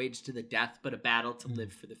not one waged to the death, but a battle to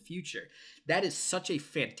live for the future." That is such a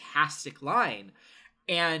fantastic line.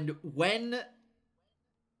 And when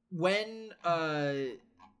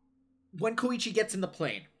Koichi gets in the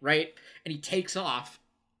plane, right, and he takes off,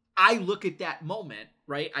 I look at that moment,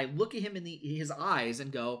 right? I look at him in his eyes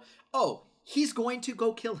and go, oh, he's going to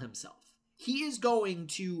go kill himself. He is going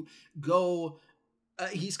to go...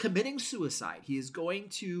 he's committing suicide. He is going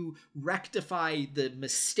to rectify the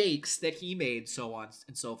mistakes that he made, so on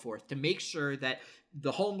and so forth, to make sure that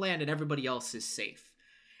the homeland and everybody else is safe.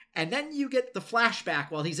 And then you get the flashback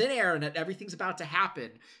while he's in air and everything's about to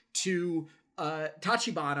happen to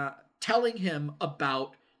Tachibana telling him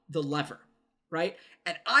about the lever, right?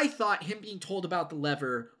 And I thought him being told about the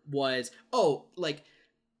lever was,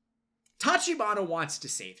 Tachibana wants to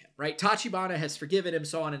save him, right? Tachibana has forgiven him,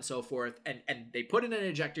 so on and so forth, and they put in an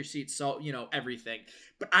ejector seat, so, everything.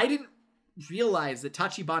 But I didn't realize that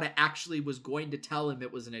Tachibana actually was going to tell him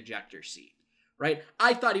it was an ejector seat, right?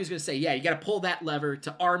 I thought he was going to say, yeah, you got to pull that lever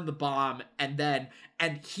to arm the bomb, and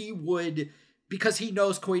he would, because he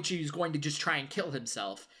knows Koichi is going to just try and kill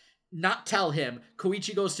himself, not tell him.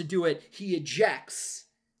 Koichi goes to do it, he ejects,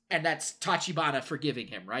 and that's Tachibana forgiving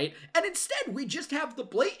him, right? And instead, we just have the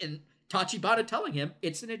blatant Tachibana telling him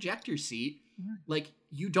it's an ejector seat. Like,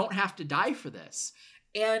 you don't have to die for this.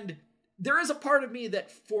 And there is a part of me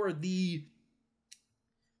that for the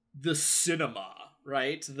cinema,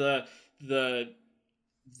 right? The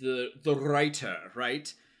writer,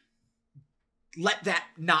 right? Let that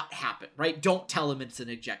not happen, right? Don't tell him it's an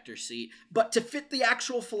ejector seat. But to fit the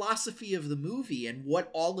actual philosophy of the movie and what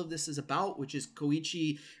all of this is about, which is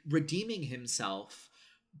Koichi redeeming himself,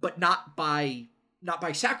 but not by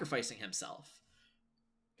sacrificing himself,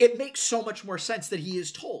 it makes so much more sense that he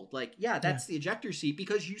is told, that's the ejector seat,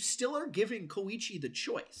 because you still are giving Koichi the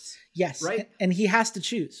choice. Yes. Right. And he has to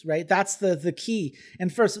choose, right? That's the key.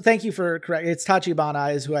 And first, thank you for correct. It's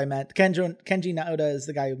Tachibana is who I meant. Kenji Naoda is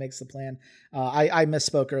the guy who makes the plan. I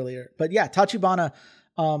misspoke earlier, but yeah, Tachibana,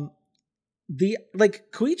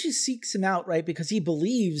 Koichi seeks him out, right? Because he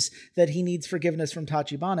believes that he needs forgiveness from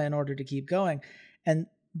Tachibana in order to keep going. And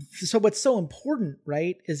so what's so important,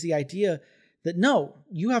 right, is the idea that no,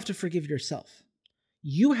 you have to forgive yourself.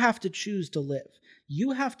 You have to choose to live.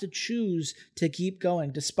 You have to choose to keep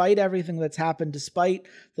going despite everything that's happened, despite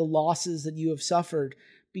the losses that you have suffered,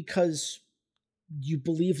 because you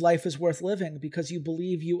believe life is worth living, because you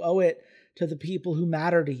believe you owe it to the people who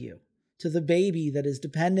matter to you, to the baby that is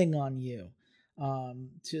depending on you,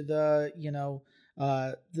 to the,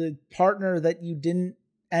 the partner that you didn't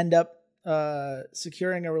end up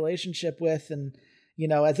securing a relationship with, and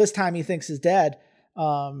at this time he thinks is dead,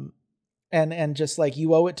 and just like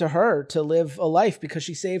you owe it to her to live a life because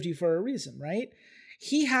she saved you for a reason, right?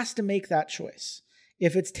 He has to make that choice.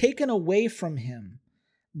 If it's taken away from him,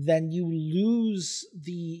 then you lose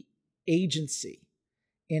the agency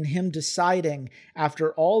in him deciding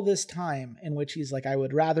after all this time in which he's like, I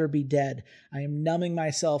would rather be dead. I am numbing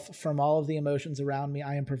myself from all of the emotions around me.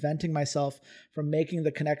 I am preventing myself from making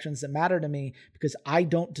the connections that matter to me because I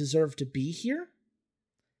don't deserve to be here.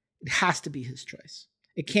 It has to be his choice.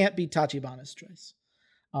 It can't be Tachibana's choice.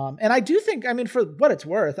 And I do think, for what it's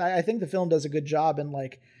worth, I think the film does a good job in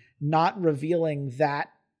like not revealing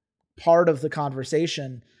that part of the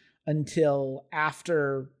conversation until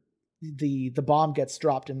after the bomb gets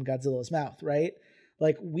dropped in Godzilla's mouth, right?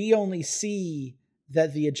 Like we only see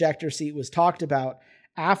that the ejector seat was talked about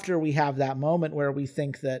after we have that moment where we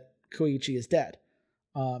think that Koichi is dead.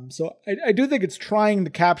 So I do think it's trying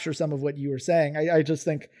to capture some of what you were saying. I just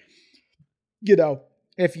think,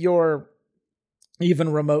 if you're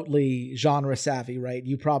even remotely genre savvy, right,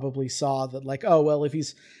 you probably saw that like, oh, well, if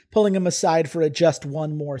he's pulling him aside for just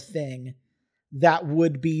one more thing, that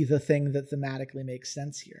would be the thing that thematically makes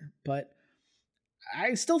sense here. But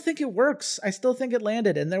I still think it works. I still think it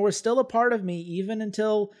landed. And there was still a part of me, even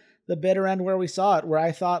until the bitter end where we saw it, where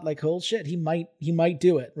I thought like, oh shit, he might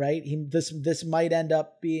do it, right? This might end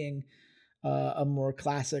up being a more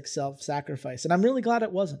classic self-sacrifice. And I'm really glad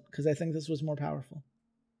it wasn't, because I think this was more powerful.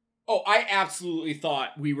 Oh, I absolutely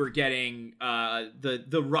thought we were getting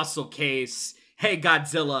the Russell Case, hey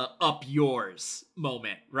Godzilla, up yours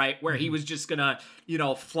moment, right? Where he was just gonna,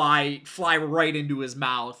 fly right into his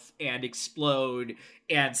mouth and explode,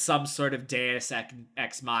 and some sort of Deus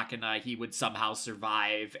ex machina, he would somehow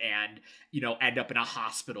survive and, end up in a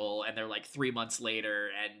hospital, and they're like 3 months later,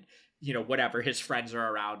 and whatever, his friends are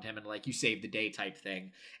around him and like, you saved the day type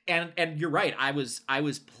thing. And you're right. I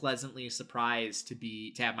was pleasantly surprised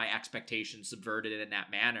to have my expectations subverted in that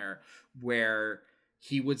manner, where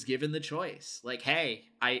he was given the choice. Like, hey,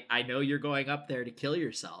 I know you're going up there to kill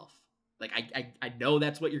yourself. Like, I know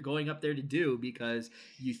that's what you're going up there to do because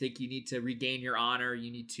you think you need to regain your honor. You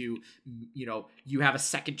need to, you have a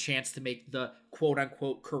second chance to make the quote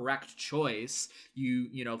unquote correct choice. You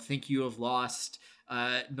think you have lost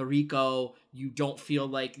Noriko, you don't feel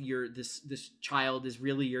like this child is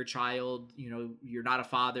really your child, you're not a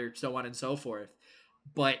father, so on and so forth,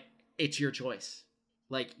 but it's your choice.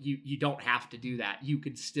 Like you don't have to do that. You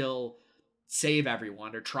can still save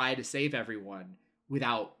everyone or try to save everyone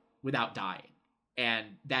without dying. And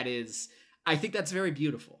I think that's very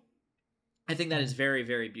beautiful. I think that is very,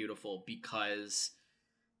 very beautiful, because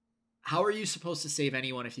how are you supposed to save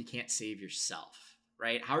anyone if you can't save yourself?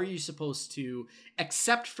 Right? How are you supposed to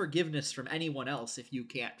accept forgiveness from anyone else if you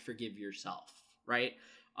can't forgive yourself? Right?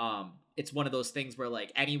 It's one of those things where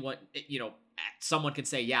like anyone, someone can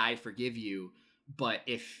say, yeah, I forgive you. But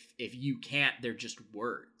if you can't, they're just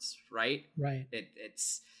words. Right? Right.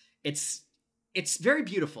 It's very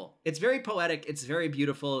beautiful. It's very poetic. It's very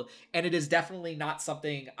beautiful. And it is definitely not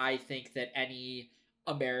something I think that any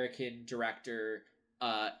American director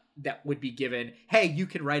that would be given, hey, you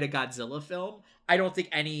can write a Godzilla film. I don't think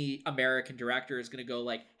any American director is going to go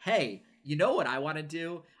like, hey, you know what I want to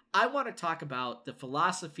do? I want to talk about the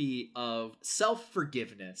philosophy of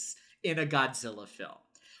self-forgiveness in a Godzilla film.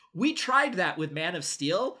 We tried that with Man of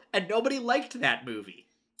Steel, and nobody liked that movie.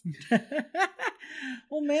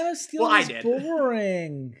 Well, Man of Steel is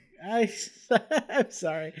boring. I'm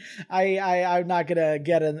sorry. I'm not gonna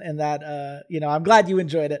get in that. I'm glad you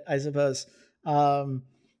enjoyed it, I suppose.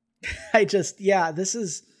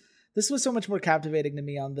 This was so much more captivating to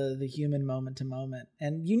me on the human moment to moment,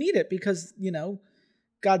 and you need it because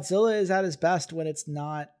Godzilla is at his best when it's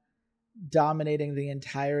not dominating the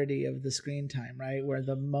entirety of the screen time, right? Where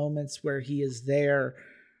the moments where he is there,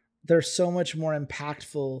 they're so much more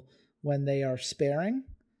impactful when they are sparing,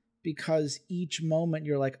 because each moment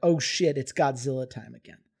you're like, oh shit, it's Godzilla time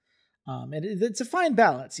again. And it's a fine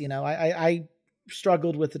balance. I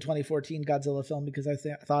struggled with the 2014 Godzilla film because I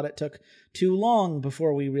thought it took too long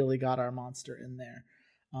before we really got our monster in there.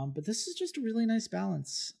 But this is just a really nice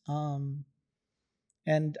balance.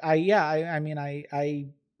 And I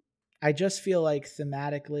I just feel like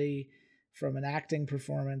thematically, from an acting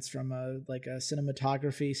performance, from a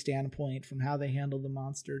cinematography standpoint, from how they handled the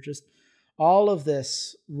monster, just all of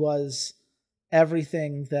this was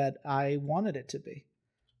everything that I wanted it to be.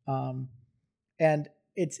 And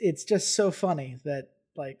it's just so funny that,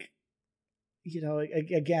 like, you know,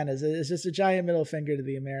 again, it's just a giant middle finger to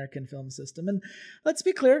the American film system. And let's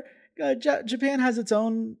be clear, Japan has its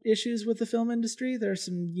own issues with the film industry. There's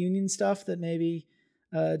some union stuff that maybe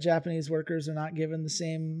Japanese workers are not given the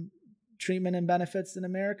same treatment and benefits that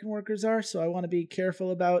American workers are. So I want to be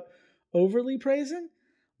careful about overly praising.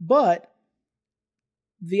 But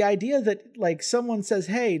the idea that, like, someone says,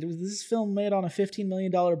 hey, was this film made on a $15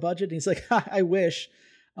 million budget? And he's like, I wish,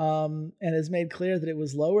 and has made clear that it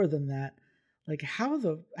was lower than that. Like, how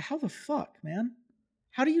the fuck, man?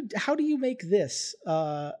 How do you make this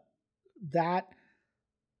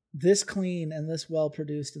this clean and this well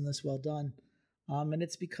produced and this well done? And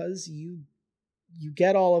it's because you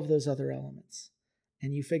get all of those other elements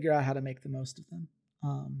and you figure out how to make the most of them.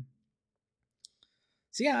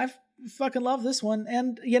 So yeah, I fucking love this one.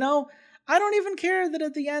 And, you know, I don't even care that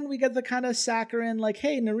at the end we get the kind of saccharine, like,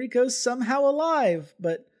 hey, Noriko's somehow alive,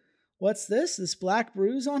 but what's this? This black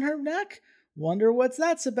bruise on her neck? Wonder what's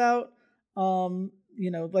that's about. You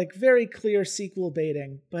know, like, very clear sequel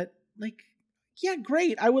baiting, but, like, yeah,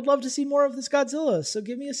 great. I would love to see more of this Godzilla, so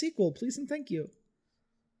give me a sequel, please and thank you.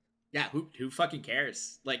 Yeah, who fucking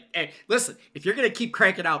cares? Like, hey, listen, if you're gonna keep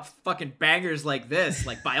cranking out fucking bangers like this,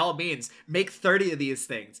 like, by all means, make 30 of these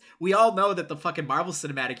things. We all know that the fucking Marvel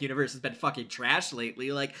Cinematic Universe has been fucking trash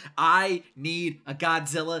lately. Like, I need a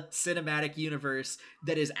Godzilla Cinematic Universe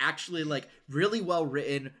that is actually, like, really well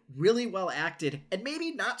written, really well acted, and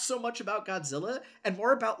maybe not so much about Godzilla and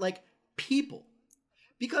more about, like, people.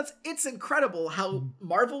 Because it's incredible how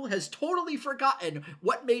Marvel has totally forgotten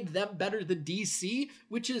what made them better than DC,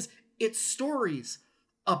 which is its stories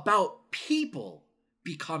about people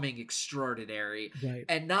becoming extraordinary, right,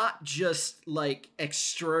 and not just, like,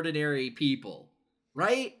 extraordinary people,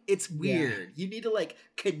 right? It's weird. Yeah. You need to, like,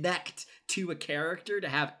 connect to a character to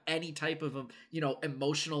have any type of, you know,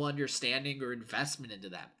 emotional understanding or investment into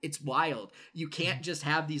them. It's wild. You can't just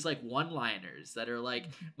have these, like, one-liners that are like,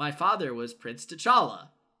 my father was Prince T'Challa.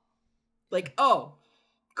 Like, oh,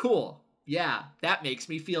 cool. Yeah, that makes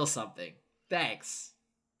me feel something. Thanks.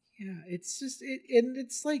 Yeah, it's just and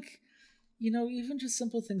it's like, you know, even just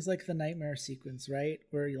simple things like the nightmare sequence, right?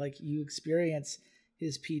 Where, like, you experience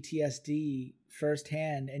his PTSD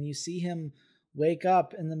firsthand and you see him wake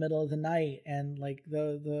up in the middle of the night and, like,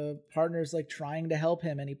 the partner's, like, trying to help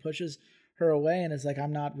him and he pushes her away and is like,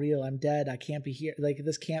 I'm not real. I'm dead. I can't be here. Like,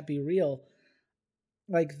 this can't be real.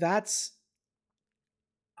 Like,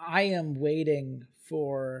 I am waiting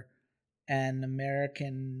for an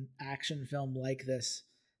American action film like this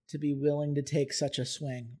to be willing to take such a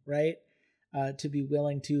swing, right? To be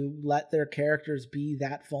willing to let their characters be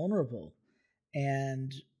that vulnerable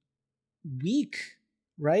and weak,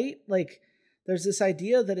 right? Like, there's this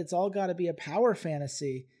idea that it's all got to be a power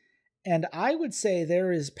fantasy. And I would say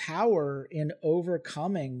there is power in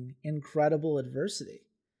overcoming incredible adversity.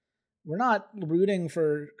 We're not rooting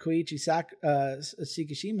for Koichi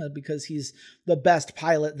Sekishima because he's the best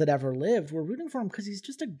pilot that ever lived. We're rooting for him because he's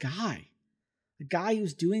just a guy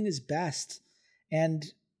who's doing his best. And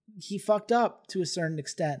he fucked up to a certain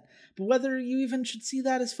extent. But whether you even should see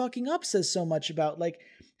that as fucking up says so much about, like,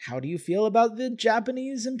 how do you feel about the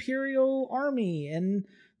Japanese Imperial Army in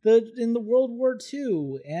the World War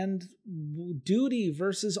II and duty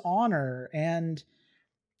versus honor and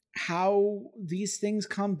how these things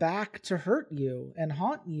come back to hurt you and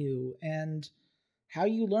haunt you and how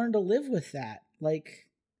you learn to live with that. Like,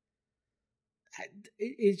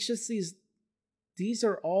 it's just these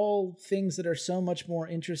are all things that are so much more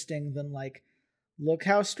interesting than, like, look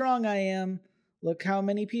how strong I am, look how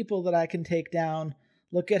many people that I can take down,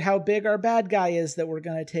 look at how big our bad guy is that we're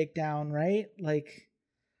going to take down, right? Like,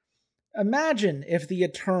 imagine if the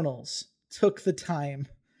Eternals took the time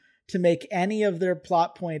to make any of their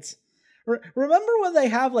plot points. Remember when they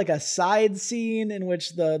have, like, a side scene in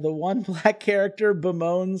which the one black character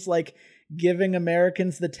bemoans, like, giving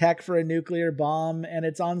Americans the tech for a nuclear bomb, and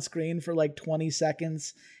it's on screen for, like, 20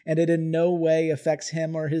 seconds, and it in no way affects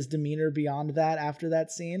him or his demeanor beyond that after that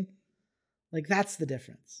scene? Like, that's the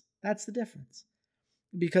difference. That's the difference.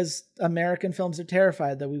 Because American films are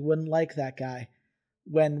terrified that we wouldn't like that guy,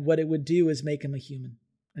 when what it would do is make him a human,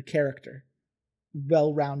 a character.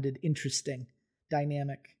 Well-rounded, interesting,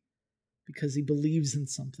 dynamic, because he believes in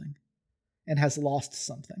something and has lost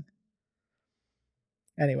something.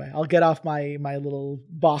 Anyway, I'll get off my little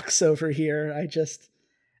box over here.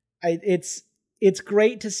 It's it's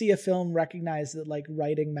great to see a film recognize that like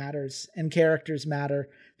writing matters and characters matter.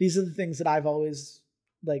 These are the things that I've always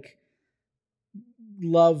like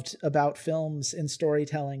loved about films and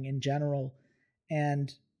storytelling in general.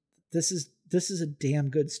 And this is a damn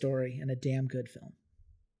good story and a damn good film.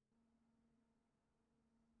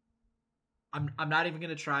 I'm not even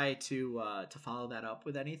gonna try to follow that up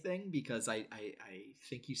with anything because I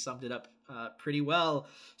think you summed it up pretty well.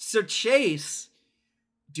 So Chase,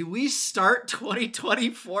 do we start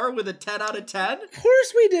 2024 with a 10 out of 10? Of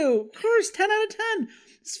course we do. Of course, 10 out of 10.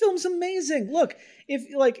 This film's amazing. Look, if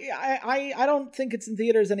like I don't think it's in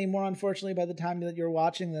theaters anymore, unfortunately, by the time that you're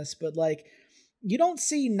watching this, but like you don't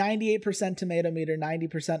see 98% tomato meter,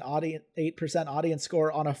 90% audience, 8% audience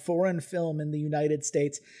score on a foreign film in the United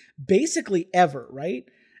States basically ever, right?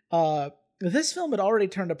 This film had already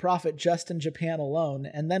turned a profit just in Japan alone,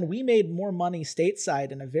 and then we made more money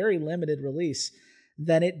stateside in a very limited release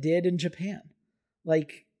than it did in Japan.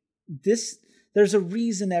 Like this, there's a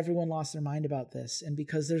reason everyone lost their mind about this, and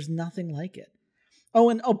because there's nothing like it.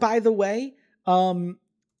 Oh, by the way,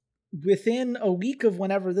 within a week of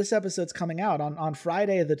whenever this episode's coming out, on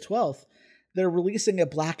Friday the 12th, they're releasing a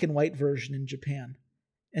black and white version in Japan.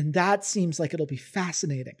 And that seems like it'll be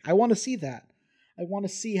fascinating. I want to see that. I want to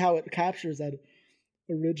see how it captures that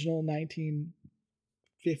original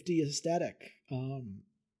 1950 aesthetic.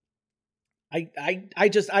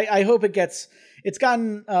 I hope it's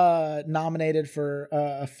gotten nominated for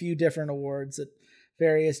a few different awards at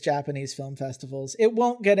various Japanese film festivals. It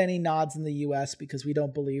won't get any nods in the US because we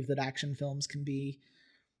don't believe that action films can be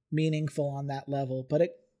meaningful on that level, but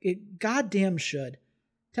it goddamn should.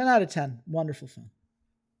 10 out of 10. Wonderful film.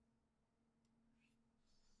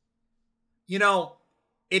 You know,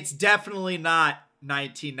 it's definitely not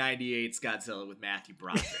 1998's Godzilla with Matthew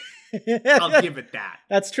Broderick. I'll give it that.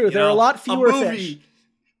 That's true. There are a lot fewer fish.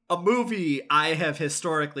 A movie I have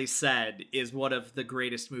historically said is one of the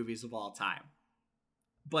greatest movies of all time.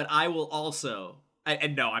 But I will also,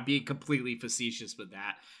 and no, I'm being completely facetious with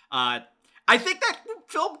that. I think that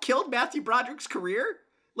film killed Matthew Broderick's career.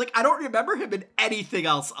 Like, I don't remember him in anything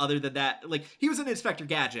else other than that. Like, he was in Inspector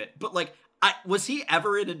Gadget, but like, was he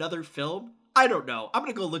ever in another film? I don't know. I'm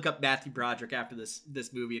gonna go look up Matthew Broderick after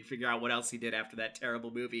this movie and figure out what else he did after that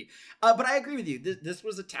terrible movie. But I agree with you. This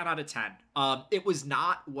was a 10 out of 10. It was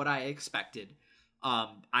not what I expected.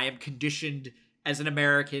 I am conditioned as an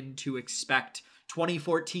American to expect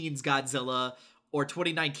 2014's Godzilla or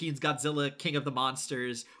 2019's Godzilla King of the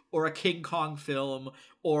Monsters or a King Kong film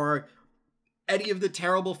or any of the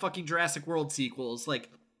terrible fucking Jurassic World sequels. Like,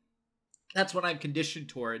 that's what I'm conditioned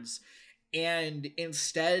towards. And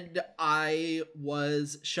instead, I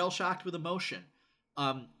was shell-shocked with emotion.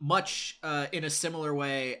 Much in a similar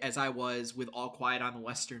way as I was with All Quiet on the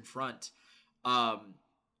Western Front.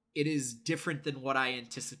 It is different than what I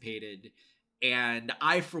anticipated. And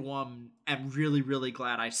I, for one, am really, really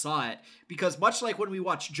glad I saw it. Because much like when we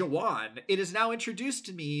watched Jawan, it has now introduced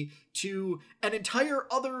to me to an entire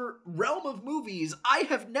other realm of movies I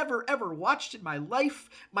have never, ever watched in my life.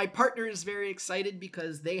 My partner is very excited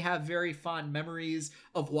because they have very fond memories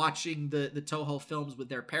of watching the Toho films with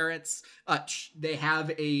their parents. They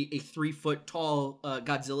have a 3-foot tall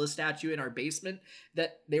Godzilla statue in our basement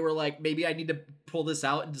that they were like, maybe I need to pull this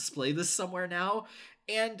out and display this somewhere now.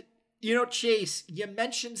 And you know, Chase, you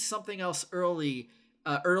mentioned something else early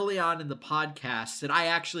on in the podcast that I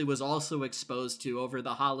actually was also exposed to over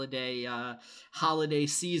the holiday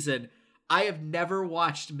season. I have never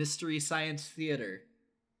watched Mystery Science Theater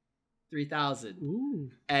 3000. Ooh.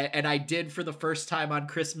 And I did for the first time on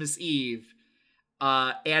Christmas Eve.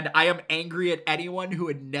 And I am angry at anyone who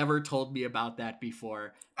had never told me about that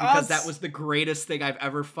before, because that was the greatest thing I've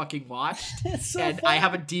ever fucking watched. It's so and fun. I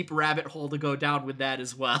have a deep rabbit hole to go down with that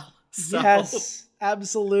as well. So. Yes,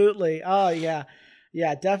 absolutely. Oh, yeah.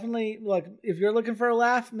 Yeah, definitely. Look, if you're looking for a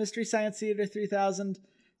laugh, Mystery Science Theater 3000,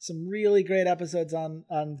 some really great episodes on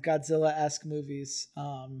Godzilla-esque movies.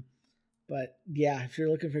 But yeah, if you're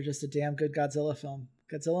looking for just a damn good Godzilla film,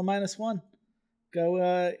 Godzilla Minus One,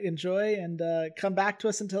 go enjoy and come back to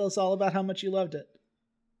us and tell us all about how much you loved it.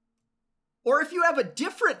 Or if you have a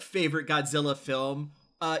different favorite Godzilla film,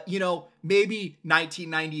 maybe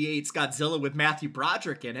 1998's Godzilla with Matthew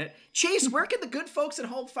Broderick in it. Chase, where can the good folks at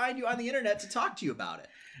home find you on the internet to talk to you about it?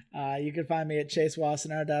 You can find me at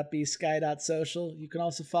chasewassenar.bsky.social. You can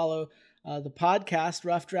also follow the podcast,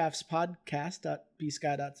 Rough Drafts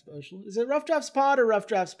Podcast.bsky.social. Is it Rough Drafts Pod or Rough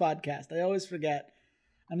Drafts Podcast? I always forget.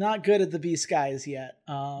 I'm not good at the B Skies yet.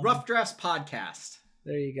 Rough Drafts Podcast.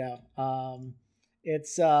 There you go.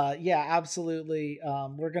 It's absolutely.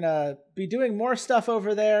 We're gonna be doing more stuff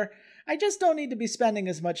over there. I just don't need to be spending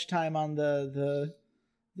as much time on the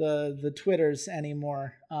Twitters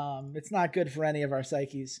anymore. It's not good for any of our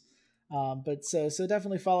psyches. But so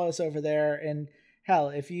definitely follow us over there. And hell,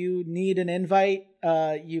 if you need an invite,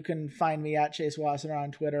 you can find me at Chase Wassenar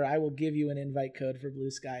on Twitter. I will give you an invite code for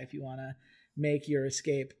Blue Sky if you want to make your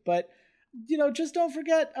escape. But just don't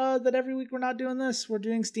forget that every week we're not doing this. We're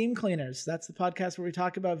doing Steam Cleaners. That's the podcast where we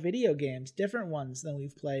talk about video games, different ones than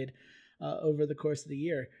we've played over the course of the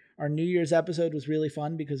year. Our New Year's episode was really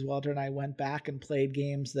fun because Walter and I went back and played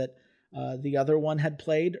games that the other one had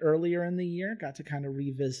played earlier in the year. Got to kind of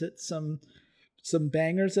revisit some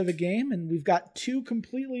bangers of a game, and we've got 2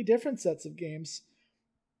 completely different sets of games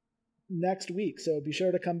next week. So be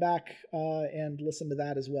sure to come back and listen to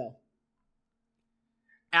that as well.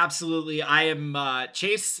 Absolutely. I am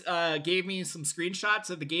Chase gave me some screenshots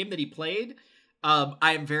of the game that he played.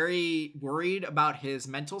 I am very worried about his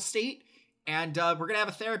mental state, and we're gonna have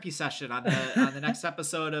a therapy session on the next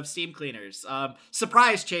episode of Steam Cleaners.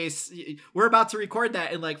 Surprise, Chase! We're about to record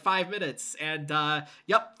that in like 5 minutes, and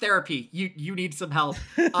therapy. You need some help.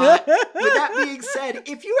 With that being said,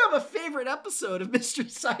 if you have a favorite episode of Mystery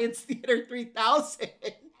Science Theater 3000.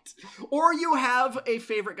 Or you have a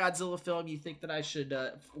favorite Godzilla film you think that I should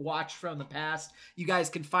watch from the past, you guys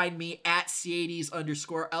can find me at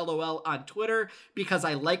C80s_LOL on Twitter because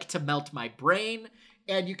I like to melt my brain.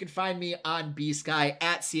 And you can find me on bsky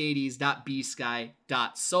at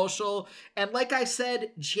c80s.bsky.social. And like I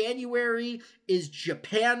said, January is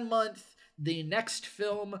Japan month. The next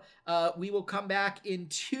film, we will come back in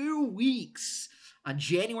 2 weeks on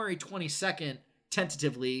January 22nd.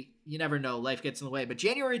 Tentatively, you never know, life gets in the way, but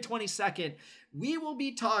January 22nd, we will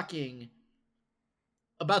be talking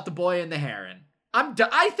about The Boy and the Heron.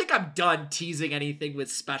 I think I'm done teasing anything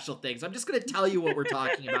with special things. I'm just going to tell you what we're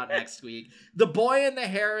talking about next week. The Boy and the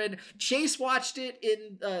Heron. Chase watched it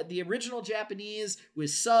in the original Japanese with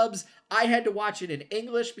subs. I had to watch it in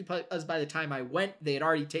English because by the time I went, they had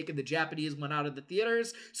already taken the Japanese one out of the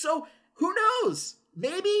theaters. So who knows?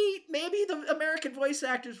 Maybe the American voice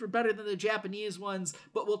actors were better than the Japanese ones,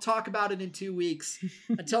 but we'll talk about it in 2 weeks.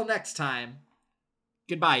 Until next time,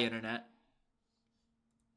 goodbye, Internet.